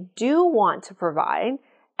 they do want to provide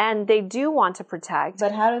and they do want to protect.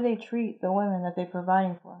 But how do they treat the women that they're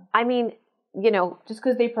providing for? I mean, just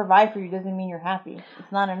because they provide for you doesn't mean you're happy.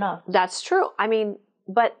 It's not enough. That's true. I mean,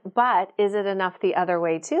 but is it enough the other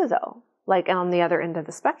way too, though? Like on the other end of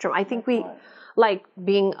the spectrum, I think like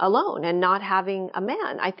being alone and not having a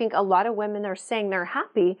man. I think a lot of women are saying they're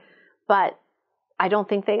happy, but I don't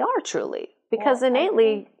think they are truly because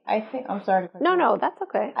innately. I think I'm sorry to cut you off. No, that's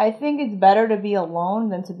okay. I think it's better to be alone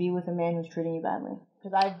than to be with a man who's treating you badly.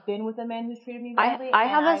 Because I've been with a man who's treated me badly. I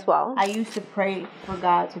have as well. I used to pray for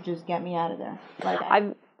God to just get me out of there.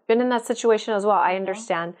 I've been in that situation as well. I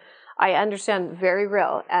understand. I understand very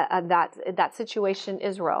real. That situation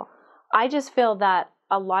is real. I just feel that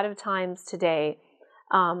a lot of times today,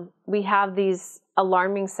 we have these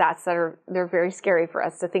alarming stats that they're very scary for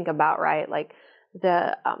us to think about, right? Like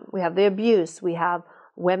we have the abuse, we have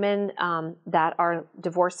women that are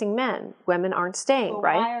divorcing men. Women aren't staying,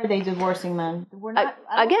 right? Why are they divorcing men? We're not.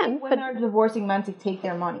 I don't think women are divorcing men to take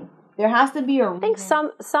their money. There has to be a reason.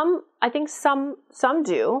 I think some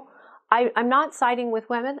do. I'm not siding with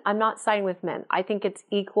women. I'm not siding with men. I think it's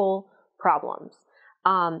equal problems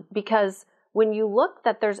because when you look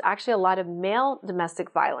that there's actually a lot of male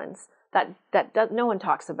domestic violence that no one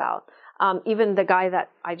talks about. Even the guy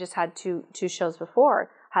that I just had two shows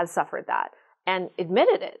before has suffered that and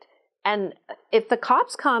admitted it. And if the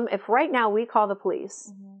cops come, if right now we call the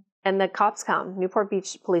police and the cops come, Newport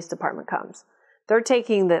Beach Police Department comes, they're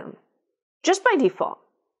taking them just by default,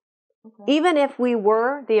 even if we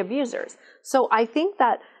were the abusers. So I think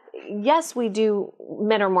that, yes,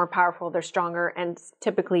 men are more powerful, they're stronger, and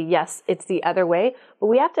typically, yes, it's the other way. But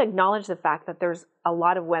we have to acknowledge the fact that there's a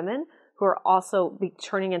lot of women who are also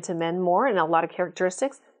turning into men more in a lot of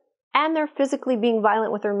characteristics, and they're physically being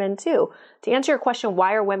violent with their men too. To answer your question,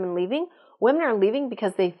 why are women leaving? Women are leaving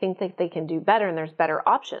because they think that they can do better and there's better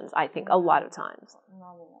options, I think, a lot of times.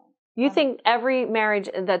 You think every marriage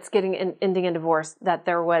that's ending in divorce, that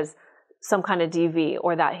there was some kind of DV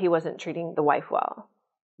or that he wasn't treating the wife well?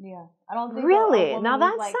 Yeah. I don't think really. Now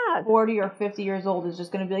that's sad. 40 or 50 years old is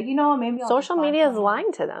just going to be like, maybe I'll social media is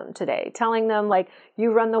lying to them today, telling them like,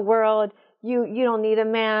 you run the world, you don't need a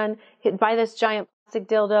man, buy this giant plastic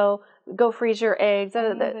dildo, go freeze your eggs.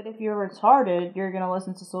 But if you're retarded, you're going to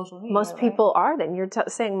listen to social media. Most people are. Then you're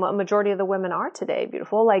saying a majority of the women are today,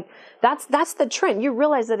 beautiful. Like that's the trend. You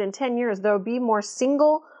realize that in 10 years there will be more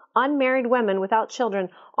single, unmarried women without children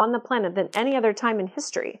on the planet than any other time in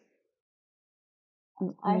history.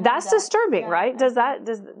 That's disturbing, right? You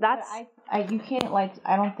can't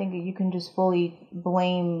I don't think you can just fully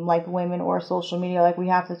blame women or social media. We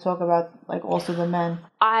have to talk about also the men.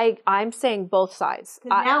 I'm saying both sides.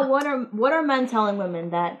 Now what are men telling women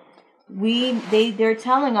that they're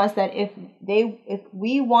telling us that if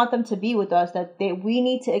we want them to be with us, that we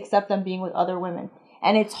need to accept them being with other women,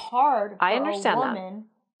 and it's hard for a woman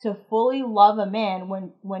to fully love a man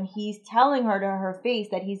when he's telling her to her face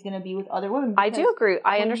that he's going to be with other women. I do agree.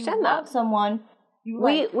 I understand that. Love someone,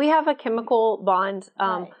 we have a chemical bond.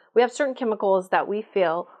 Right. We have certain chemicals that we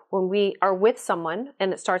feel when we are with someone,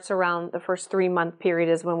 and it starts around the first 3-month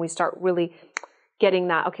period is when we start really getting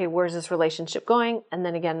that, okay, where's this relationship going? And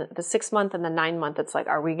then again, the 6 month and the 9 month, it's like,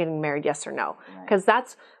 are we getting married? Yes or no? Because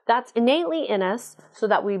that's innately in us, so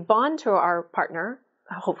that we bond to our partner,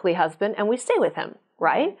 hopefully husband, and we stay with him,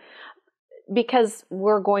 right? Because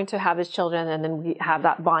we're going to have his children, and then we have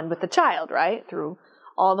that bond with the child, right? Through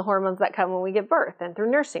all the hormones that come when we give birth, and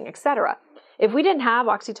through nursing, etc. If we didn't have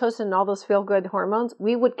oxytocin and all those feel-good hormones,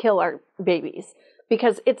 we would kill our babies,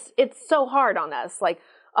 because it's so hard on us, like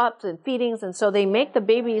ups and feedings, and so they make the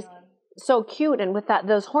babies so cute, and with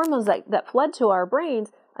those hormones that flood to our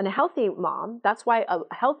brains. And a healthy mom, that's why a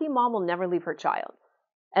healthy mom will never leave her child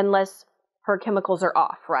unless her chemicals are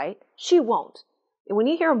off, right? She won't. When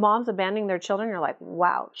you hear moms abandoning their children, you're like,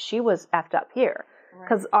 wow, she was effed up here.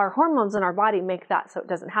 Because our hormones in our body make that so it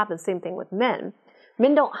doesn't happen. Same thing with men.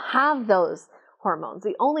 Men don't have those hormones.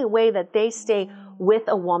 The only way that they stay with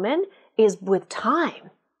a woman is with time,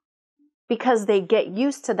 because they get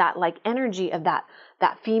used to that like energy of that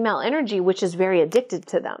female energy, which is very addicted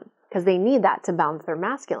to them, because they need that to balance their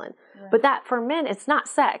masculine. But that for men, it's not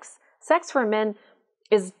sex. Sex for men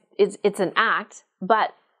it's an act,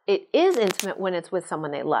 but it is intimate when it's with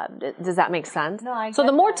someone they love. Does that make sense? No, I So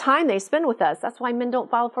the more time they spend with us, that's why men don't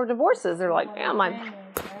file for divorces. They're like, damn, I've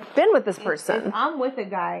been with this person. If I'm with a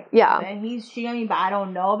guy, yeah, and he's cheating on me, but I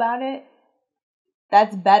don't know about it,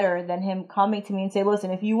 that's better than him coming to me and say,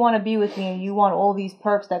 listen, if you want to be with me and you want all these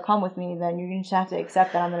perks that come with me, then you just have to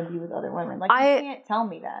accept that I'm going to be with other women. Like, you can't tell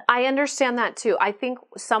me that. I understand that too. I think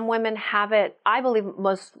some women have it. I believe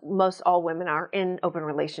most all women are in open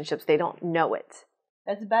relationships. They don't know it.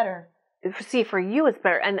 That's better. See, for you, it's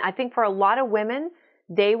better. And I think for a lot of women,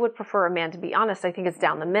 they would prefer a man to be honest. I think it's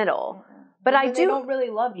down the middle. But they don't really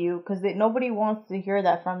love you, because nobody wants to hear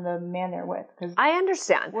that from the man they're with. Cause I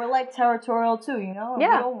understand. We're like territorial too, you know? And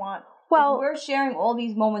yeah. We don't want... Well, we're sharing all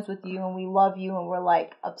these moments with you, and we love you, and we're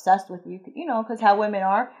like obsessed with you, you know, because how women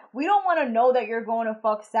are. We don't want to know that you're going to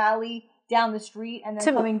fuck Sally down the street and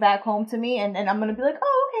then coming back home to me, and I'm going to be like,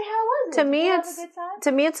 oh, okay, how was it?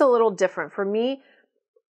 To me, it's a little different. For me,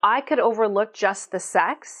 I could overlook just the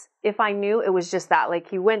sex if I knew it was just that. Like,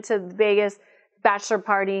 he went to Vegas, bachelor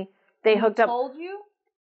party, they hooked up. Told you?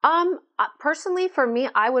 Personally, for me,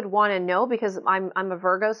 I would want to know, because I'm a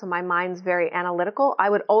Virgo, so my mind's very analytical. I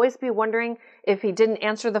would always be wondering if he didn't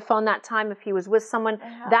answer the phone that time, if he was with someone.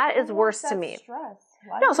 That is worse to me.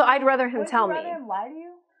 No, so I'd rather him tell me. Would you rather him lie to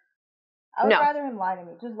you? I would rather him lie to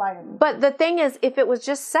me. Just lie to me. But the thing is, if it was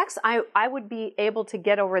just sex, I would be able to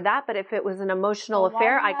get over that. But if it was an emotional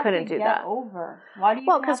affair, I couldn't do that. Why do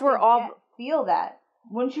you because we're all feel that?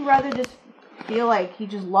 Wouldn't you rather just feel like he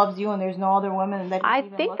just loves you and there's no other women that I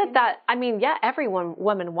think I mean, yeah, every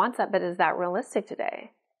woman wants that, but is that realistic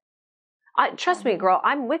today? Trust me, girl,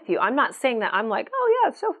 I'm with you. I'm not saying that I'm like, oh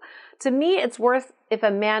yeah, so to me it's worth if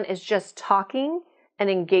a man is just talking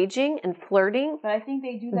and engaging and flirting. But I think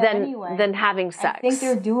they do that anyway. Than having sex. I think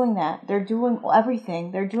they're doing that. They're doing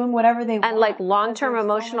everything. They're doing whatever they want. And like long-term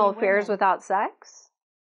emotional affairs without sex?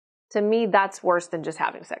 To me, that's worse than just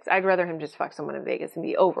having sex. I'd rather him just fuck someone in Vegas and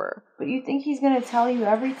be over. But you think he's going to tell you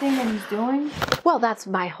everything that he's doing? Well, that's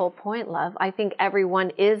my whole point, love. I think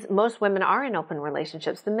most women are in open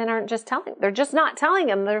relationships. The men aren't just telling. They're just not telling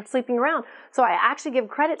him. They're sleeping around. So I actually give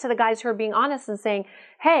credit to the guys who are being honest and saying,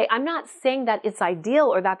 hey, I'm not saying that it's ideal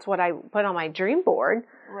or that's what I put on my dream board.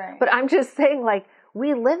 Right. But I'm just saying, like,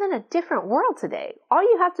 we live in a different world today.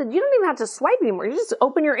 You don't even have to swipe anymore. You just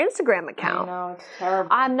open your Instagram account. I know, it's terrible.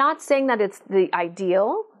 I'm not saying that it's the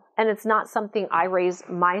ideal, and it's not something I raise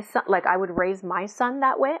my son, like I would raise my son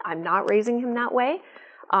that way. I'm not raising him that way.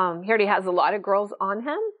 He already has a lot of girls on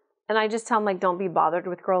him, and I just tell him, like, don't be bothered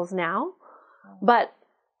with girls now.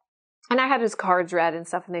 And I had his cards read and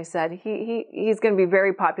stuff, and they said he's going to be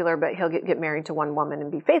very popular, but he'll get married to one woman and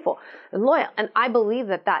be faithful and loyal. And I believe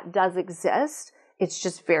that does exist. It's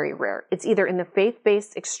just very rare. It's either in the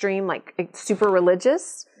faith-based extreme, like super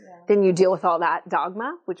religious, then you deal with all that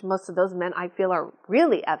dogma, which most of those men I feel are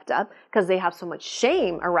really effed up because they have so much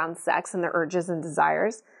shame around sex and their urges and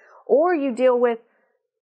desires. Or you deal with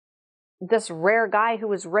this rare guy who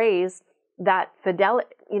was raised that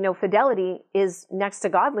fidelity is next to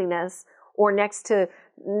godliness, or next to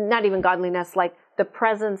not even godliness, like the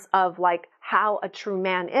presence of like how a true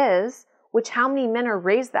man is, which how many men are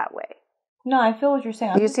raised that way? No, I feel what you're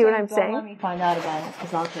saying. You see what I'm saying? Let me find out about it,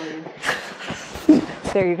 because I'll tell you.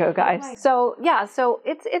 There you go, guys. So yeah, so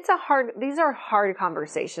these are hard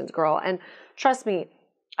conversations, girl. And trust me,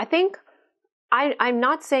 I think I'm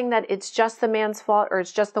not saying that it's just the man's fault or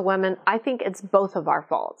it's just the women. I think it's both of our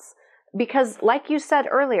faults. Because like you said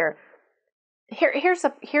earlier, here's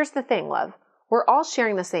the thing, love. We're all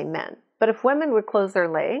sharing the same men. But if women would close their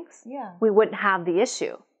legs, we wouldn't have the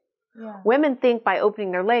issue. Yeah. Women think by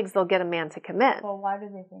opening their legs, they'll get a man to commit. Well, why do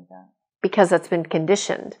they think that? Because that's been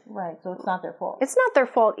conditioned. Right, so it's not their fault. It's not their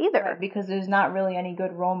fault either. Right, because there's not really any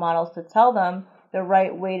good role models to tell them the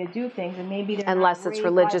right way to do things, and maybe they're unless it's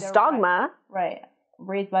religious dogma. Right,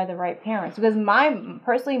 raised by the right parents. Because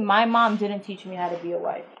my mom didn't teach me how to be a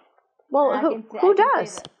wife. Well, who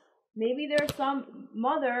does? Maybe there's some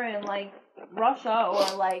mother in like Russia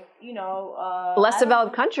or like less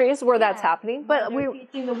developed countries where that's happening, but we're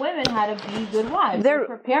teaching the women how to be good wives. They're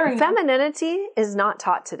preparing. Femininity is not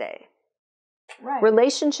taught today. Right.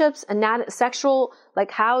 Relationships, sexual, like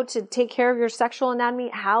how to take care of your sexual anatomy,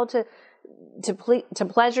 how to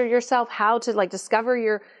pleasure yourself, how to like discover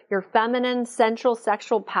your feminine central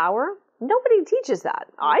sexual power. Nobody teaches that.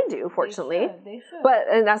 I do, fortunately. They should.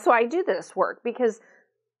 And that's why I do this work, because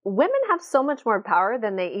women have so much more power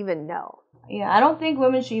than they even know. Yeah, I don't think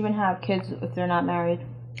women should even have kids if they're not married.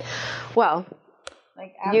 Well,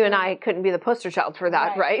 you and I couldn't be the poster child for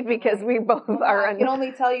that, right? Because we both are. I can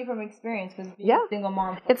only tell you from experience, because being a single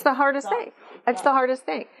mom. It's the hardest thing. It's the hardest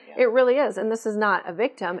thing. Yeah. It really is. And this is not a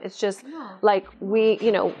victim. It's just like we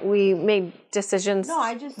made decisions. No,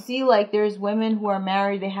 I just see like there's women who are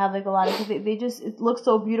married. They have like a lot of, they just, it looks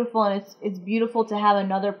so beautiful, and it's beautiful to have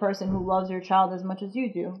another person who loves your child as much as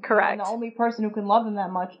you do. Correct. And the only person who can love them that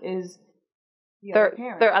much is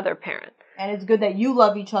their other parent. And it's good that you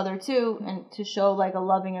love each other too, and to show like a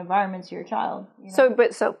loving environment to your child.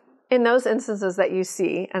 So in those instances that you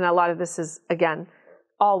see, and a lot of this is, again,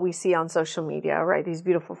 all we see on social media, right? These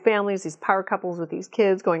beautiful families, these power couples with these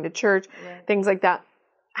kids going to church, things like that.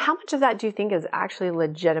 How much of that do you think is actually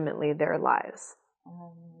legitimately their lives?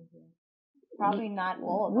 Probably not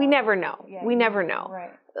all of them. We never know. Yeah, we never know.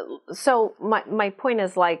 Right. So my point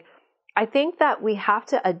is, like, I think that we have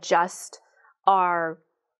to adjust our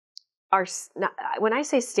when I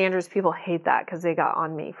say standards, people hate that because they got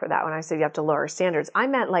on me for that. When I said you have to lower standards, I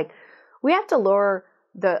meant like we have to lower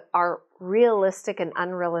our realistic and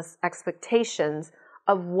unrealistic expectations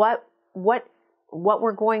of what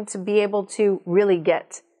we're going to be able to really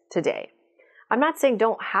get today. I'm not saying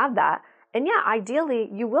don't have that. And yeah, ideally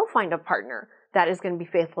you will find a partner that is going to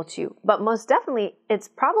be faithful to you. But most definitely it's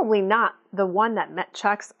probably not the one that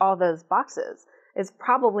checks all those boxes. It's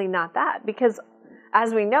probably not that, because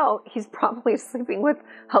as we know, he's probably sleeping with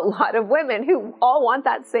a lot of women who all want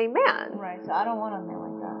that same man. Right, so I don't want a man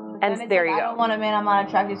like that. And there you go. I don't want a man I'm not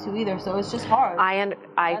attracted to either, so it's just hard.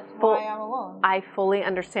 That's why I'm alone. I fully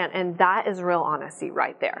understand, and that is real honesty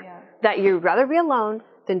right there. Yeah. That you'd rather be alone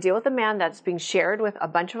than deal with a man that's being shared with a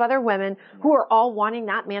bunch of other women who are all wanting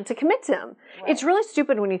that man to commit to them. Right. It's really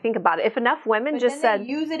stupid when you think about it. If enough women they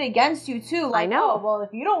use it against you too. Like, I know. Oh, well,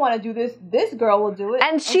 if you don't want to do this, this girl will do it.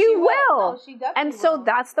 And she will. No, she definitely will. So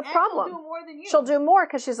that's the problem. She'll do more than you. She'll do more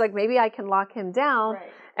because she's like, maybe I can lock him down.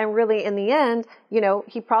 Right. And really, in the end,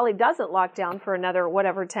 he probably doesn't lock down for another,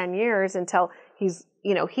 10 years until he's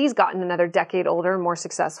gotten another decade older and more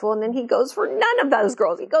successful. And then he goes for none of those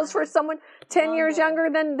girls. He goes for someone 10 years younger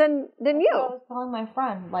than you. I was telling my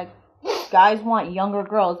friend, like, guys want younger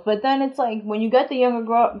girls. But then it's like, when you get the younger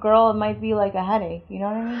girl, it might be like a headache. You know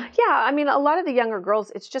what I mean? Yeah. I mean, a lot of the younger girls,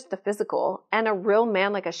 it's just the physical. And a real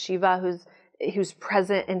man like a Shiva who's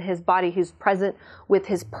present in his body, who's present with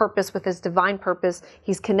his purpose, with his divine purpose.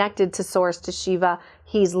 He's connected to Source, to Shiva.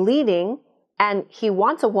 He's leading, and he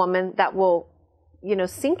wants a woman that will,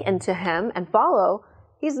 sink into him and follow.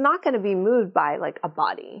 He's not going to be moved by like a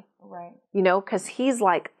body, right? Because he's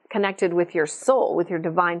like connected with your soul, with your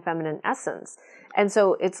divine feminine essence. And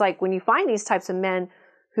so it's like when you find these types of men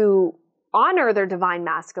who honor their divine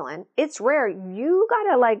masculine, it's rare. You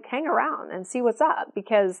got to like hang around and see what's up,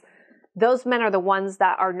 because those men are the ones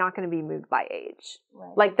that are not going to be moved by age.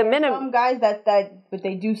 Right. Like the men. Some guys but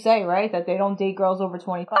they do say, right, that they don't date girls over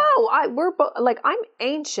 25. Oh, I'm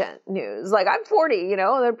ancient news. Like I'm 40.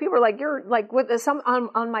 There people are like, you're like, with some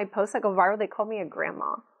on my posts that go viral, they call me a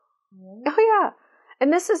grandma. Really? Oh yeah,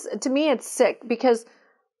 and this is, to me, it's sick, because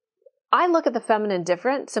I look at the feminine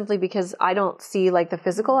different simply because I don't see like the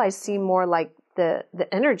physical. I see more like the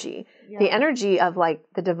energy, the energy of like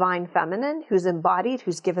the divine feminine, who's embodied,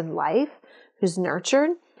 who's given life, who's nurtured,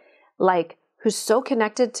 like who's so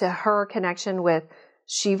connected to her connection with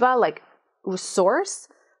Shiva, like with Source.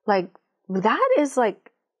 Like that is like,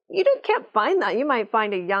 you can't find that. You might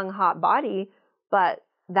find a young hot body, but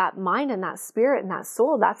that mind and that spirit and that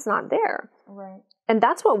soul, that's not there. Right. And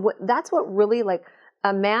that's what really, like,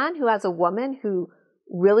 a man who has a woman who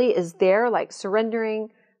really is there, like surrendering,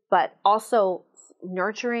 but also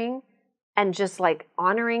nurturing and just like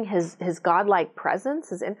honoring his godlike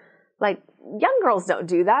presence is in, like, young girls don't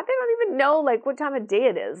do that. They don't even know like what time of day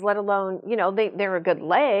it is, let alone, you know, they're a good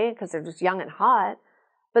lay because they're just young and hot.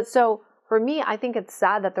 But so for me, I think it's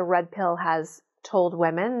sad that the red pill has told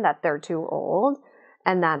women that they're too old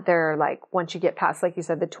and that they're like, once you get past, like you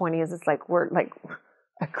said, the 20s, it's like, we're like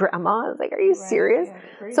a grandma. It's like, are you serious?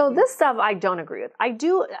 Yeah, so this stuff I don't agree with.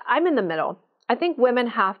 I'm in the middle. I think women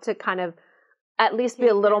have to kind of at least be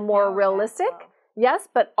a little more realistic. Yes,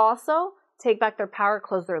 but also take back their power,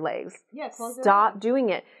 close their legs. Yeah, stop doing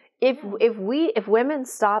it. If women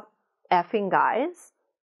stop effing guys,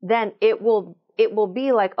 then it will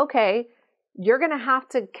be like, okay, you're going to have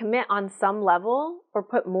to commit on some level or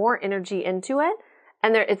put more energy into it.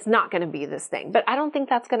 And it's not going to be this thing. But I don't think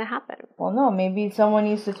that's going to happen. Well, no, maybe someone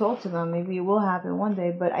needs to talk to them. Maybe it will happen one day.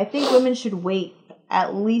 But I think women should wait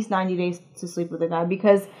at least 90 days to sleep with a guy,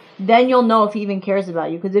 because then you'll know if he even cares about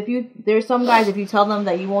you. Because there's some guys, if you tell them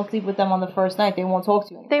that you won't sleep with them on the first night, they won't talk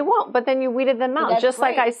to you anymore. They won't, but then you weeded them out. Just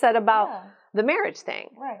great. Like I said about the marriage thing.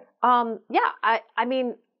 Right. Yeah, I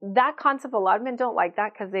mean, that concept, a lot of men don't like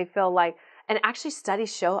that because they feel like, and actually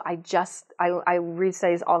studies show, I read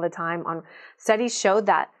studies all the time on, studies show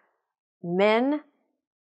that men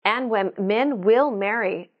and women, men will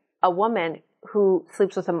marry a woman who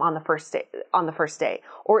sleeps with them on the first day,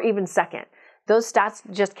 or even second. Those stats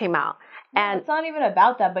just came out. And it's not even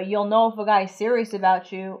about that, but you'll know if a guy's serious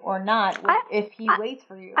about you or not if he waits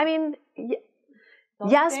for you. I mean,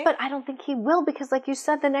 yes, but I don't think he will, because like you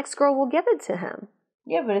said, the next girl will give it to him.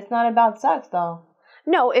 Yeah, but it's not about sex, though.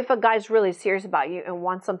 No, if a guy's really serious about you and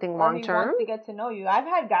wants something long term, wants to get to know you. I've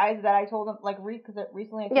had guys that I told them, like, because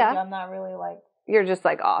recently I told you I'm not really like. You're just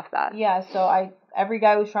like off that. Yeah, so every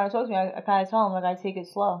guy who's trying to talk to me, I kind of tell him, like, I take it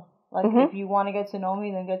slow. Like, if you want to get to know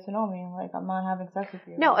me, then get to know me. Like, I'm not having sex with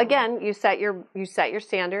you. No, again, you set your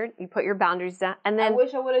standard, you put your boundaries down, and then I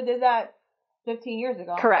wish I would have did that 15 years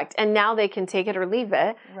ago. Correct, and now they can take it or leave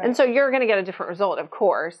it, and so you're going to get a different result, of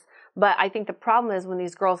course. But I think the problem is when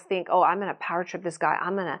these girls think, oh, I'm going to power trip this guy,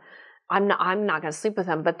 I'm not going to sleep with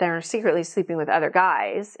him, but they're secretly sleeping with other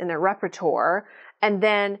guys in their repertoire, and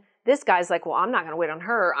then this guy's like, well, I'm not going to wait on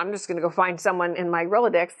her. I'm just going to go find someone in my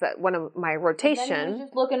Rolodex, that one of my rotation. Then he was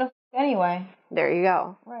just looking to anyway. There you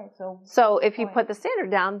go. Right. So if you put the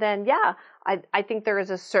standard down, then yeah, I think there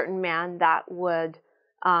is a certain man that would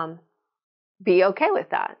be okay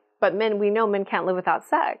with that. But we know men can't live without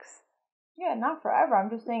sex. Yeah, not forever.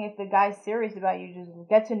 I'm just saying, if the guy's serious about you, just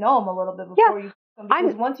get to know him a little bit before you fuck him.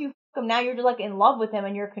 Because once you fuck him, now you're just like in love with him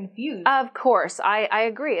and you're confused. Of course. I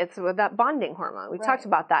agree. It's with that bonding hormone. We talked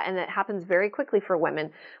about that, and it happens very quickly for women.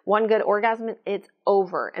 One good orgasm, it's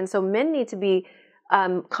over. And so men need to be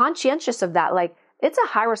conscientious of that. Like, it's a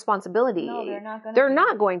high responsibility. No, they're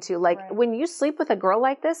not going to. Like, when you sleep with a girl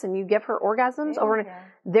like this and you give her orgasms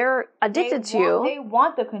they're addicted to you. They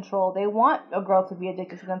want the control. They want a girl to be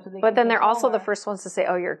addicted to them. But then they're also the first ones to say,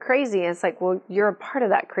 oh, you're crazy. And it's like, well, you're a part of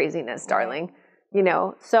that craziness, darling. You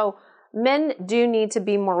know? So men do need to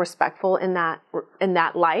be more respectful in that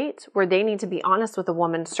light, where they need to be honest with a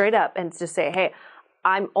woman straight up and just say, hey,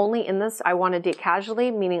 I'm only in this. I want to date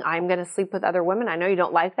casually, meaning I'm going to sleep with other women. I know you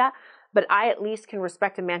don't like that, but I at least can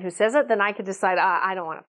respect a man who says it. Then I could decide, I don't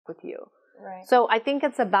want to fuck with you. Right. So I think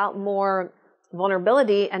it's about more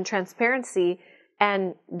vulnerability and transparency,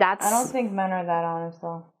 and that's... I don't think men are that honest,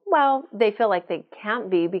 though. Well, they feel like they can't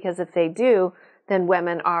be, because if they do, then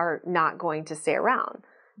women are not going to stay around.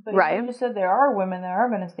 But you just said there are women that are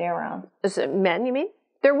going to stay around. Is it men, you mean?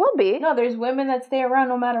 There will be. No, there's women that stay around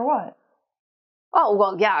no matter what. Oh,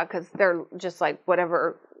 well, yeah, because they're just like,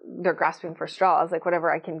 whatever, they're grasping for straws, like whatever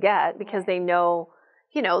I can get, because they know,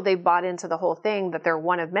 they bought into the whole thing that they're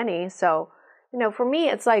one of many. So, for me,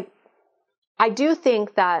 it's like, I do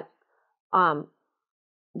think that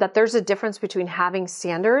that there's a difference between having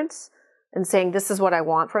standards and saying, this is what I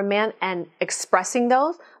want from a man, and expressing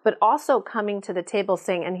those, but also coming to the table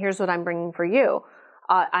saying, and here's what I'm bringing for you.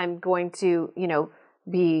 I'm going to,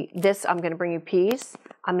 be this, I'm going to bring you peace.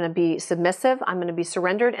 I'm going to be submissive. I'm going to be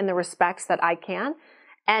surrendered in the respects that I can.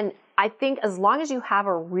 And I think as long as you have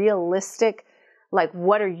a realistic, like,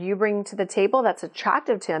 what are you bringing to the table that's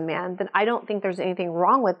attractive to a man, then I don't think there's anything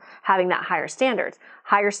wrong with having that higher standards.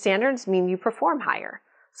 Higher standards mean you perform higher.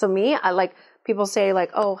 So me, I like, people say like,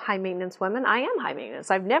 oh, high maintenance women. I am high maintenance.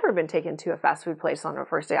 I've never been taken to a fast food place on a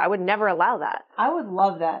first date. I would never allow that. I would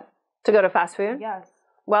love that. To go to fast food? Yes.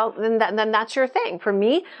 Well, then that's your thing. For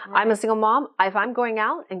me, right. I'm a single mom. If I'm going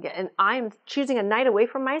out and I'm choosing a night away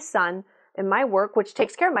from my son in my work, which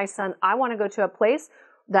takes care of my son, I want to go to a place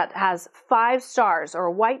that has 5 stars or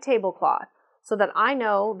a white tablecloth so that I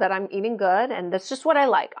know that I'm eating good, and that's just what I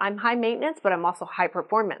like. I'm high maintenance, but I'm also high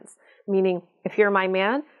performance, meaning if you're my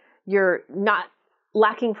man, you're not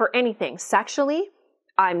lacking for anything. Sexually,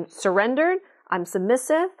 I'm surrendered, I'm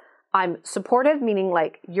submissive, I'm supportive, meaning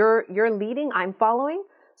like you're leading, I'm following.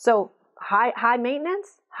 So high maintenance,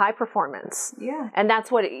 high performance. Yeah. And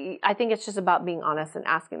that's what I think it's just about being honest and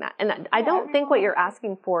asking that. And I don't think what you're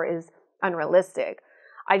asking for is unrealistic.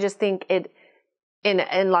 I just think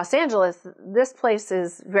in Los Angeles, this place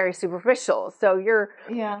is very superficial. So you're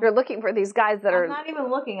looking for these guys that I'm not even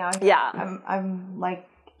looking out here. Yeah. I'm like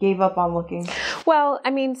gave up on looking. Well, I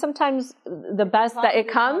mean, sometimes the best that it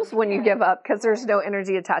comes when you give up because there's no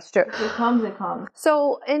energy attached to it. If it comes, it comes.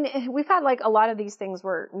 So, and we've had like a lot of these things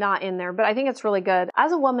were not in there, but I think it's really good.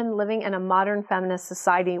 As a woman living in a modern feminist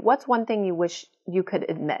society, what's one thing you wish you could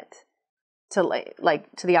admit to like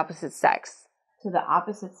to the opposite sex? To the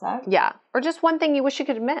opposite sex? Yeah. Or just one thing you wish you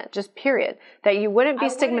could admit, just period, that you wouldn't be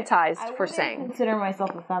stigmatized for saying. I consider myself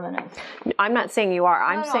a feminist. I'm not saying you are.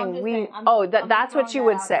 I'm saying that's what you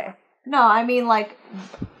would say. No, I mean like,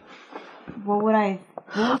 what would I?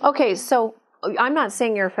 Okay, so I'm not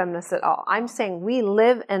saying you're a feminist at all. I'm saying we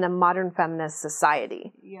live in a modern feminist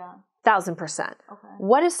society. Yeah. 1000%. Okay.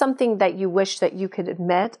 What is something that you wish that you could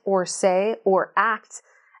admit or say or act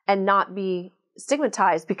and not be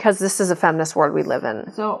stigmatized because this is a feminist world we live in?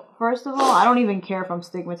 So, first of all, I don't even care if I'm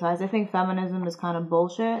stigmatized. I think feminism is kind of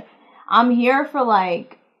bullshit. I'm here for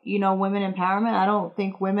like, women empowerment. I don't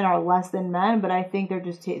think women are less than men, but I think they're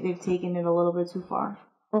just they've taken it a little bit too far.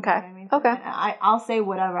 Okay. You know what I mean? Okay. I'll say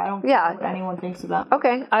whatever. I don't care what anyone thinks about me.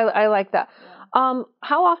 Okay. I like that. Yeah.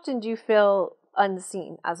 How often do you feel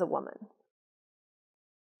unseen as a woman?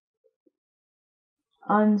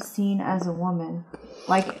 Unseen as a woman,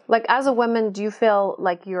 like as a woman, do you feel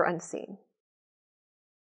like you're unseen?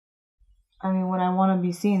 I mean, when I want to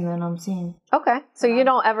be seen, then I'm seen. Okay, so you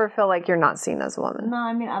don't ever feel like you're not seen as a woman? No,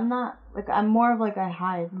 I mean, I'm not I'm more of like I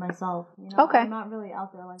hide myself. Okay, I'm not really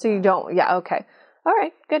out there like. So that. You don't? Yeah. Okay. All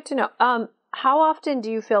right. Good to know. How often do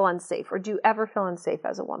you feel unsafe, or do you ever feel unsafe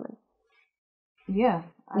as a woman? Yeah,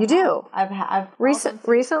 you do. I've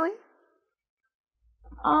recently.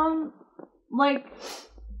 Like,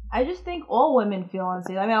 I just think all women feel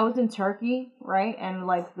unsafe. I mean, I was in Turkey, right? And,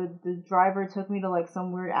 like, the driver took me to, like,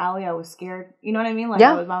 some weird alley. I was scared. You know what I mean? Like,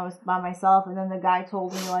 I was by myself. And then the guy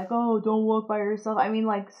told me, like, oh, don't walk by yourself. I mean,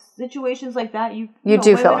 like, situations like that, you know,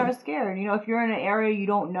 do women are scared. If you're in an area you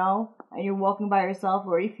don't know and you're walking by yourself,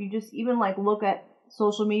 or if you just even, like, look at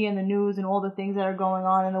social media and the news and all the things that are going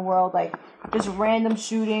on in the world, like, just random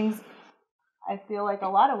shootings, I feel like a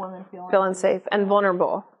lot of women feel unsafe and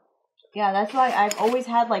vulnerable. Yeah, that's why I've always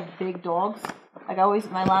had, like, big dogs. Like,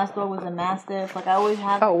 my last dog was a Mastiff. Like, I always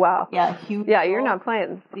have... Oh, wow. Yeah, huge Yeah, you're not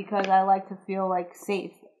playing. Because I like to feel, like,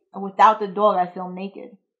 safe. Without the dog, I feel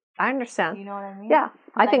naked. I understand. You know what I mean? Yeah.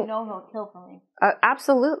 I think... I know he'll kill for me.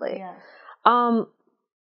 Absolutely. Yeah.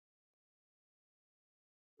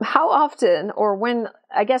 How often, or when...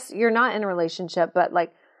 I guess you're not in a relationship, but,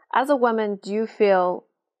 like, as a woman, do you feel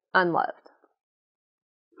unloved?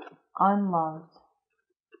 Unloved.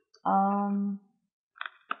 I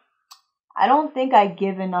don't think I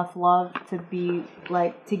give enough love to be,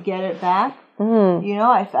 like, to get it back.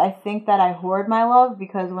 I think that I hoard my love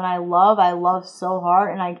because when I love so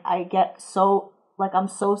hard, and I get so, like, I'm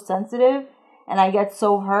so sensitive, and I get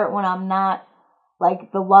so hurt when I'm not,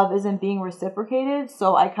 like, the love isn't being reciprocated,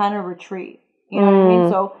 so I kind of retreat. You know what I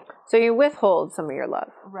mean? So you withhold some of your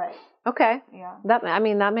love. Right. Okay. Yeah.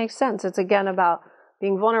 That makes sense. It's, again, about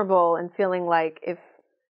being vulnerable and feeling like if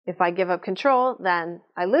I give up control, then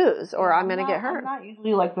I lose, or I'm going to get hurt. I'm not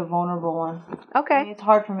usually like the vulnerable one. Okay. I mean, it's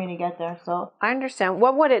hard for me to get there, so. I understand.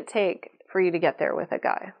 What would it take for you to get there with a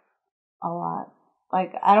guy? A lot.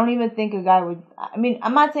 Like, I don't even think a guy would, I mean,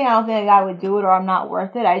 I'm not saying I don't think a guy would do it or I'm not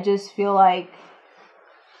worth it. I just feel like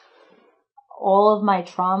all of my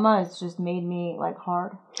trauma has just made me, like,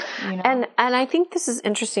 hard. And I think this is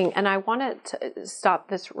interesting, and I want to stop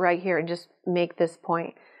this right here and just make this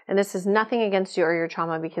point. And this is nothing against you or your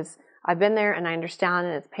trauma, because I've been there and I understand,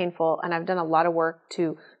 and it's painful, and I've done a lot of work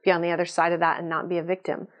to be on the other side of that and not be a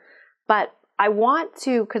victim. But I want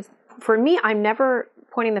to, because for me, I'm never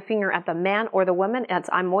pointing the finger at the man or the woman.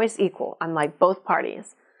 I'm always equal. I'm like both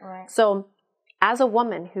parties. Right. So as a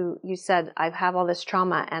woman who you said I have all this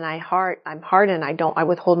trauma and I'm hardened, I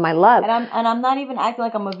withhold my love. And I'm not even acting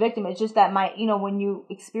like I'm a victim. It's just that when you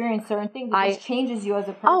experience certain things, it just changes you as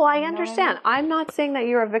a person. Oh, I understand. I'm not saying that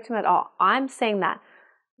you're a victim at all. I'm saying that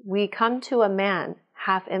we come to a man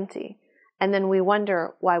half empty and then we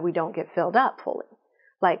wonder why we don't get filled up fully.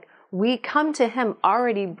 Like, we come to him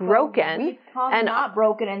already broken. We come and not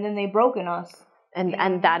broken, and then they broken us.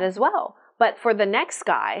 And that as well. But for the next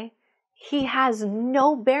guy, he has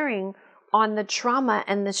no bearing on the trauma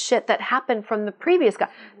and the shit that happened from the previous guy.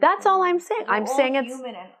 That's all I'm saying. I'm saying it's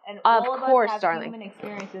human, and of all course, of us have darling. Human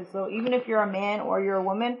experiences. So even if you're a man or you're a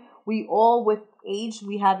woman, we all, with age,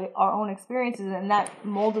 we have our own experiences, and that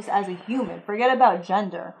molds us as a human. Forget about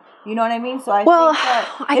gender. You know what I mean? So I think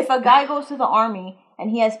that if a guy goes to the army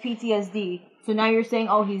and he has PTSD, so now you're saying,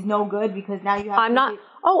 oh, he's no good because now you have. I'm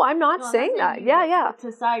not saying that. Yeah.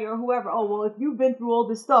 Society or whoever. Oh, well, if you've been through all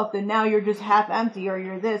this stuff, then now you're just half empty, or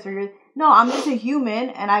you're this, or you're. No, I'm just a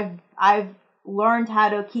human, and I've learned how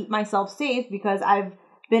to keep myself safe because I've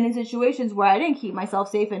been in situations where I didn't keep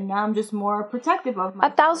myself safe, and now I'm just more protective of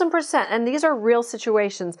myself. 1,000%. And these are real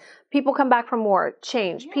situations. People come back from war,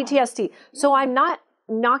 change, PTSD. So I'm not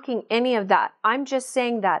knocking any of that. I'm just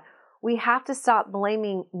saying that we have to stop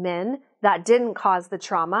blaming men that didn't cause the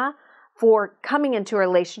trauma for coming into a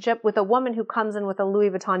relationship with a woman who comes in with a Louis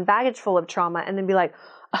Vuitton baggage full of trauma and then be like,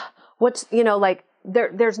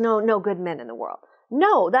 there's no good men in the world.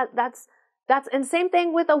 No, that's and same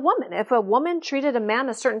thing with a woman. If a woman treated a man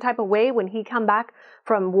a certain type of way when he come back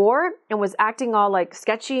from war and was acting all like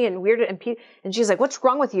sketchy and weird and she's like, what's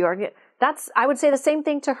wrong with you? I would say the same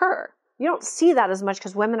thing to her. You don't see that as much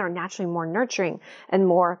because women are naturally more nurturing and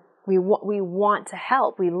more, we want to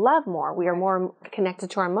help. We love more. We are more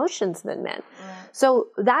connected to our emotions than men. Right. So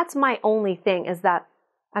that's my only thing is that,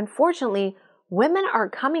 unfortunately, women are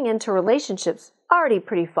coming into relationships already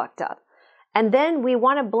pretty fucked up. And then we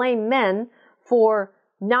want to blame men for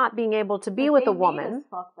not being able to be with a woman.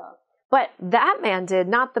 But that man did,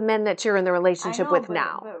 not the men that you're in the relationship with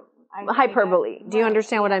now. Hyperbole. Do you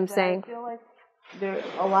understand what I'm saying? I feel like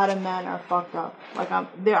a lot of men are fucked up. Like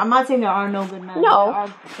I'm not saying there are no good men. No, there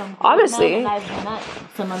are some obviously, men, and I've met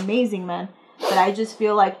some amazing men. But I just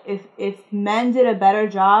feel like if men did a better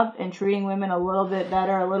job in treating women a little bit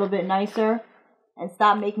better, a little bit nicer, and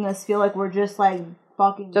stop making us feel like we're just like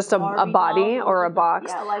fucking just a body or a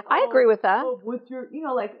box. Yeah, like I agree with that. With your,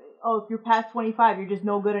 if you're past 25, you're just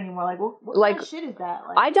no good anymore. Like, what kind of shit is that?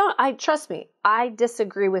 Like, trust me, I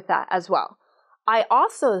disagree with that as well. I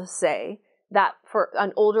also say that for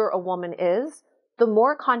an older a woman is, the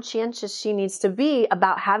more conscientious she needs to be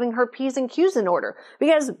about having her P's and Q's in order.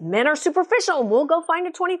 Because men are superficial and we'll go find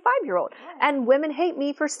a 25-year-old. Yeah. And women hate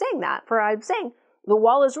me for saying that, I'm saying the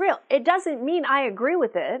wall is real. It doesn't mean I agree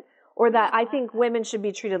with it or that I think women should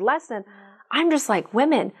be treated less than. I'm just like,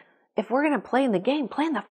 women, if we're going to play in the game, play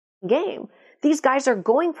in the game. These guys are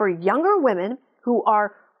going for younger women who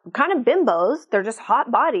are kind of bimbos. They're just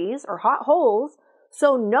hot bodies or hot holes.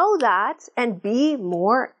 So know that and be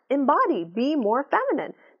more embodied, be more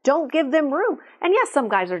feminine. Don't give them room. And yes, some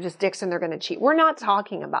guys are just dicks and they're going to cheat. We're not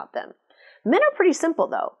talking about them. Men are pretty simple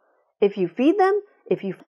though. If you feed them, if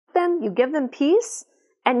you them, you give them peace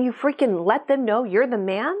and you freaking let them know you're the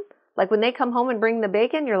man. Like when they come home and bring the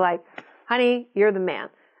bacon, you're like, honey, you're the man.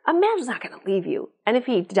 A man's not going to leave you. And if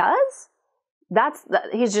he does,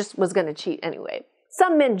 he just was going to cheat anyway.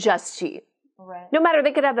 Some men just cheat. Right. No matter,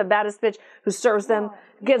 they could have the baddest bitch who serves them,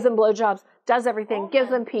 gives them blowjobs, does everything,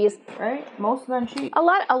 gives them peace. Right? Most of them cheat. A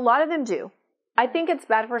lot of them do. I think it's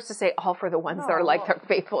bad for us to say all for the ones that are like they're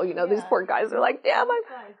faithful. These poor guys are like, damn, I'm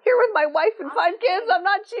here with my wife and 5 kids. I'm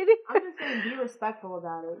not cheating. I'm just saying, be respectful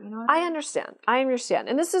about it. You know what I understand.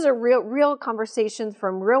 And this is a real conversation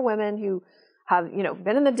from real women who have,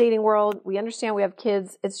 been in the dating world. We understand we have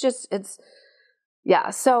kids.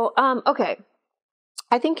 So, okay.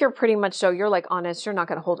 I think you're pretty much you're like honest. You're not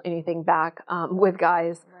going to hold anything back with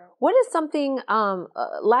guys. Right. What is something,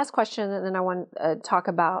 last question, and then I want to talk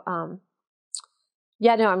about, I'm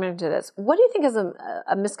going to do this. What do you think is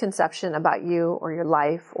a misconception about you or your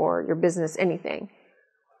life or your business, anything?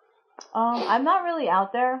 I'm not really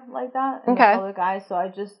out there like that in the public eye, so I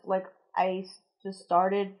just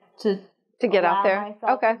started to get out there.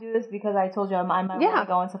 To do this because I told you I might want to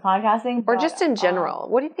go into podcasting. Or just in general.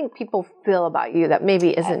 What do you think people feel about you that maybe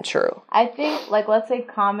isn't true? I think, let's say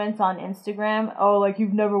comments on Instagram,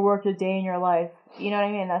 you've never worked a day in your life. You know what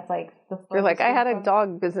I mean? That's like the first. You're like, I had a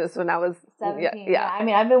dog business when I was 17. Yeah. I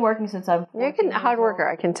mean, I've been working since I'm 14. You're a hard worker,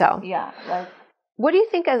 I can tell. Yeah. What do you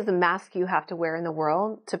think is the mask you have to wear in the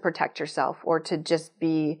world to protect yourself or to just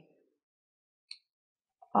be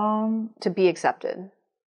To be accepted?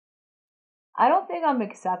 I don't think I'm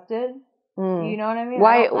accepted. You know what I mean?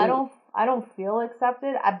 Why? I don't feel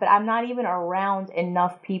accepted, but I'm not even around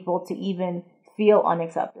enough people to even feel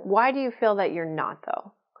unaccepted. Why do you feel that you're not,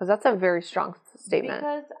 though? Because that's a very strong statement.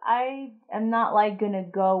 Because I am not like gonna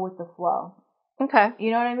go with the flow. Okay.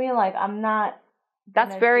 You know what I mean? Like I'm not.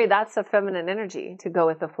 That's a feminine energy to go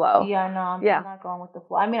with the flow. Yeah, no, I'm not going with the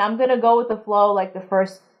flow. I mean, I'm gonna go with the flow like the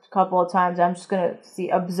first couple of times. I'm just gonna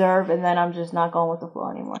observe, and then I'm just not going with the flow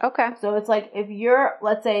anymore. Okay. So it's like if you're,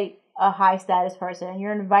 let's say, a high status person and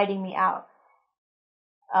you're inviting me out,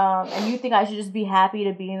 and you think I should just be happy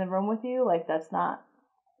to be in the room with you, like that's not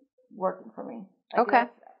working for me. Like, okay.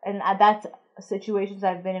 That's situations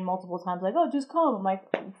I've been in multiple times. Like, oh, just come. I'm like,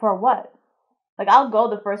 for what? Like, I'll go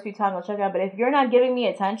the first few times, I'll check it out. But if you're not giving me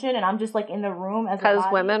attention and I'm just like in the room as a body,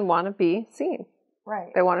 because women want to be seen.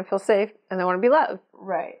 Right. They want to feel safe and they want to be loved.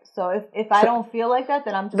 Right. So if I don't feel like that,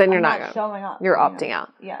 then I'm not showing up. You're opting out.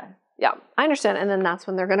 Yeah. Yeah, I understand. And then that's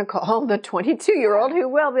when they're going to call the 22-year-old who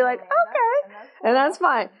will be like, okay. And that's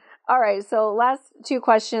fine. All right. So last two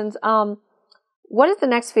questions. What is the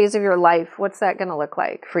next phase of your life? What's that going to look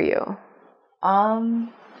like for you? I'm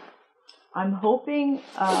hoping,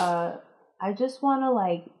 I just want to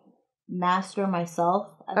like master myself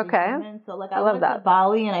as a human. So like I went to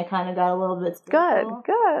Bali and I kind of got a little bit spiritual.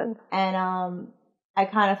 Good. And I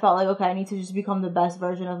kind of felt like, okay, I need to just become the best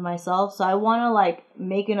version of myself. So I want to like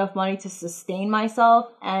make enough money to sustain myself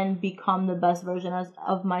and become the best version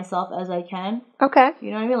of myself as I can. Okay.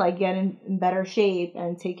 You know what I mean? Like get in better shape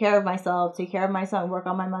and take care of myself, take care of my son, work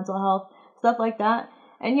on my mental health, stuff like that.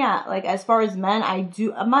 And yeah, like as far as men,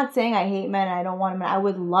 I'm not saying I hate men and I don't want a man. I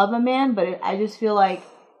would love a man, but I just feel like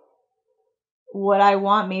what I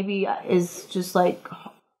want maybe is just like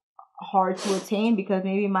hard to attain because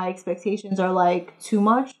maybe my expectations are like too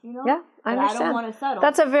much, you know? Yeah, I understand. I don't want to settle.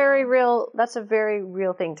 That's a very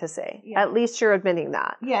real thing to say. Yeah. At least you're admitting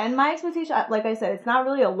that. Yeah, and my expectation, like I said, it's not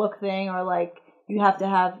really a look thing or like you have to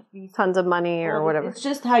have these tons of money or whatever. It's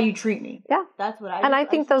just how you treat me. Yeah. That's what I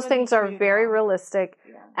think those things are very realistic.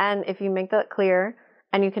 Yeah. And if you make that clear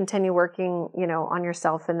and you continue working, you know, on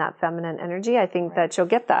yourself in that feminine energy, I think that you'll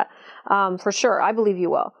get that. For sure. I believe you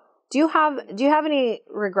will. Do you have any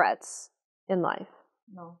regrets in life?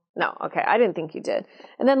 No. No. Okay. I didn't think you did.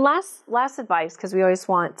 And then last advice, because we always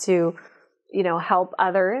want to, you know, help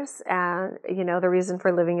others, and you know, the reason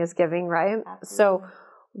for living is giving, right? Absolutely. So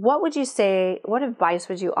what would you say, what advice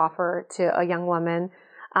would you offer to a young woman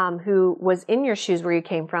who was in your shoes where you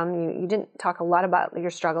came from? You didn't talk a lot about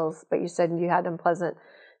your struggles, but you said you had unpleasant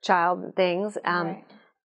child things,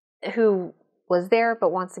 who was there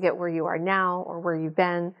but wants to get where you are now or where you've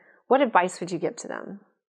been. What advice would you give to them?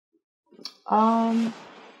 I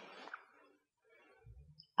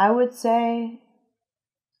would say,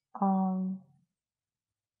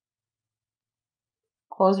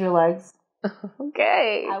 close your legs.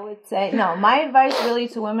 Okay. I would say, no, my advice really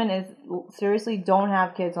to women is seriously don't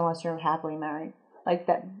have kids unless you're happily married. Like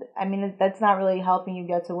that, I mean, that's not really helping you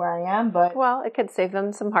get to where I am, but... Well, it could save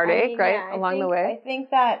them some heartache, right, along the way. I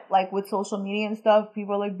think that, like, with social media and stuff,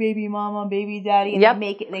 people are like, baby mama, baby daddy, and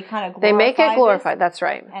they kind of glorify They make it glorified, that's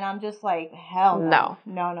right. And I'm just like, hell no.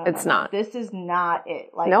 No, it's not. This is not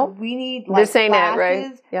it. Like, we need, like, this ain't it,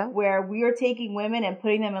 right? Yeah. Where we are taking women and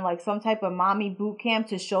putting them in, like, some type of mommy boot camp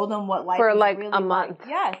to show them what life is like really a month. Like.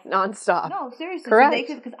 Yes. Nonstop. No, seriously. Correct.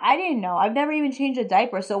 Because I didn't know. I've never even changed a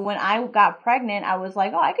diaper. So when I got pregnant, I was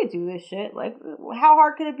like, oh, I could do this shit. Like, how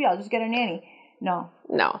hard could it be? I'll just get a nanny. No.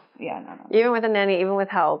 Yeah, no. Even with a nanny, even with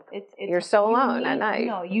help, you're so alone at night.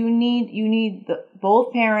 No, you need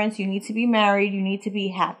both parents. You need to be married. You need to be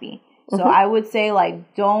happy. So I would say,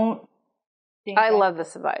 like, don't think I love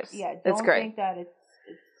this advice. Yeah, it's great. Think that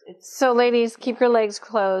it's so, ladies, keep your legs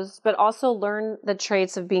closed, but also learn the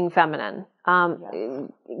traits of being feminine.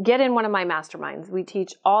 Get in one of my masterminds. We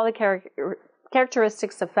teach all the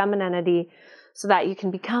characteristics of femininity so that you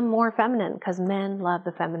can become more feminine, because men love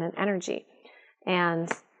the feminine energy. And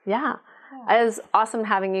it was awesome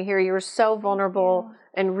having you here. You were so vulnerable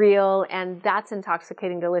and real, and that's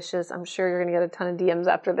intoxicating delicious. I'm sure you're going to get a ton of DMs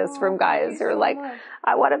after this from guys who are like,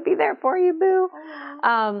 I want to be there for you, boo.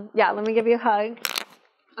 Let me give you a hug.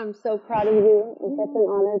 I'm so proud of you. It's such an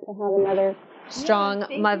honor to have another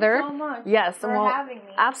strong mother. Thank you so much for having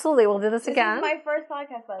me. Absolutely. We'll do this again. This is my first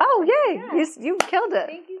podcast. Oh, yay. Yeah. You killed it.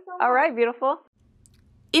 Thank you so much. All right, beautiful.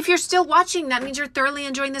 If you're still watching, that means you're thoroughly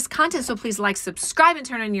enjoying this content. So please like, subscribe, and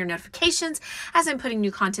turn on your notifications as I'm putting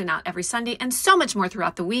new content out every Sunday and so much more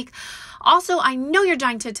throughout the week. Also, I know you're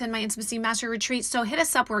dying to attend my Intimacy Mastery Retreat, so hit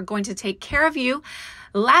us up. We're going to take care of you.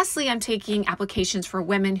 Lastly, I'm taking applications for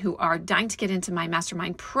women who are dying to get into my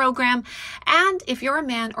mastermind program. And if you're a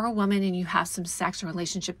man or a woman and you have some sex or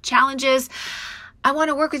relationship challenges, I want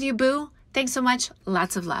to work with you, boo. Thanks so much.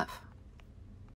 Lots of love.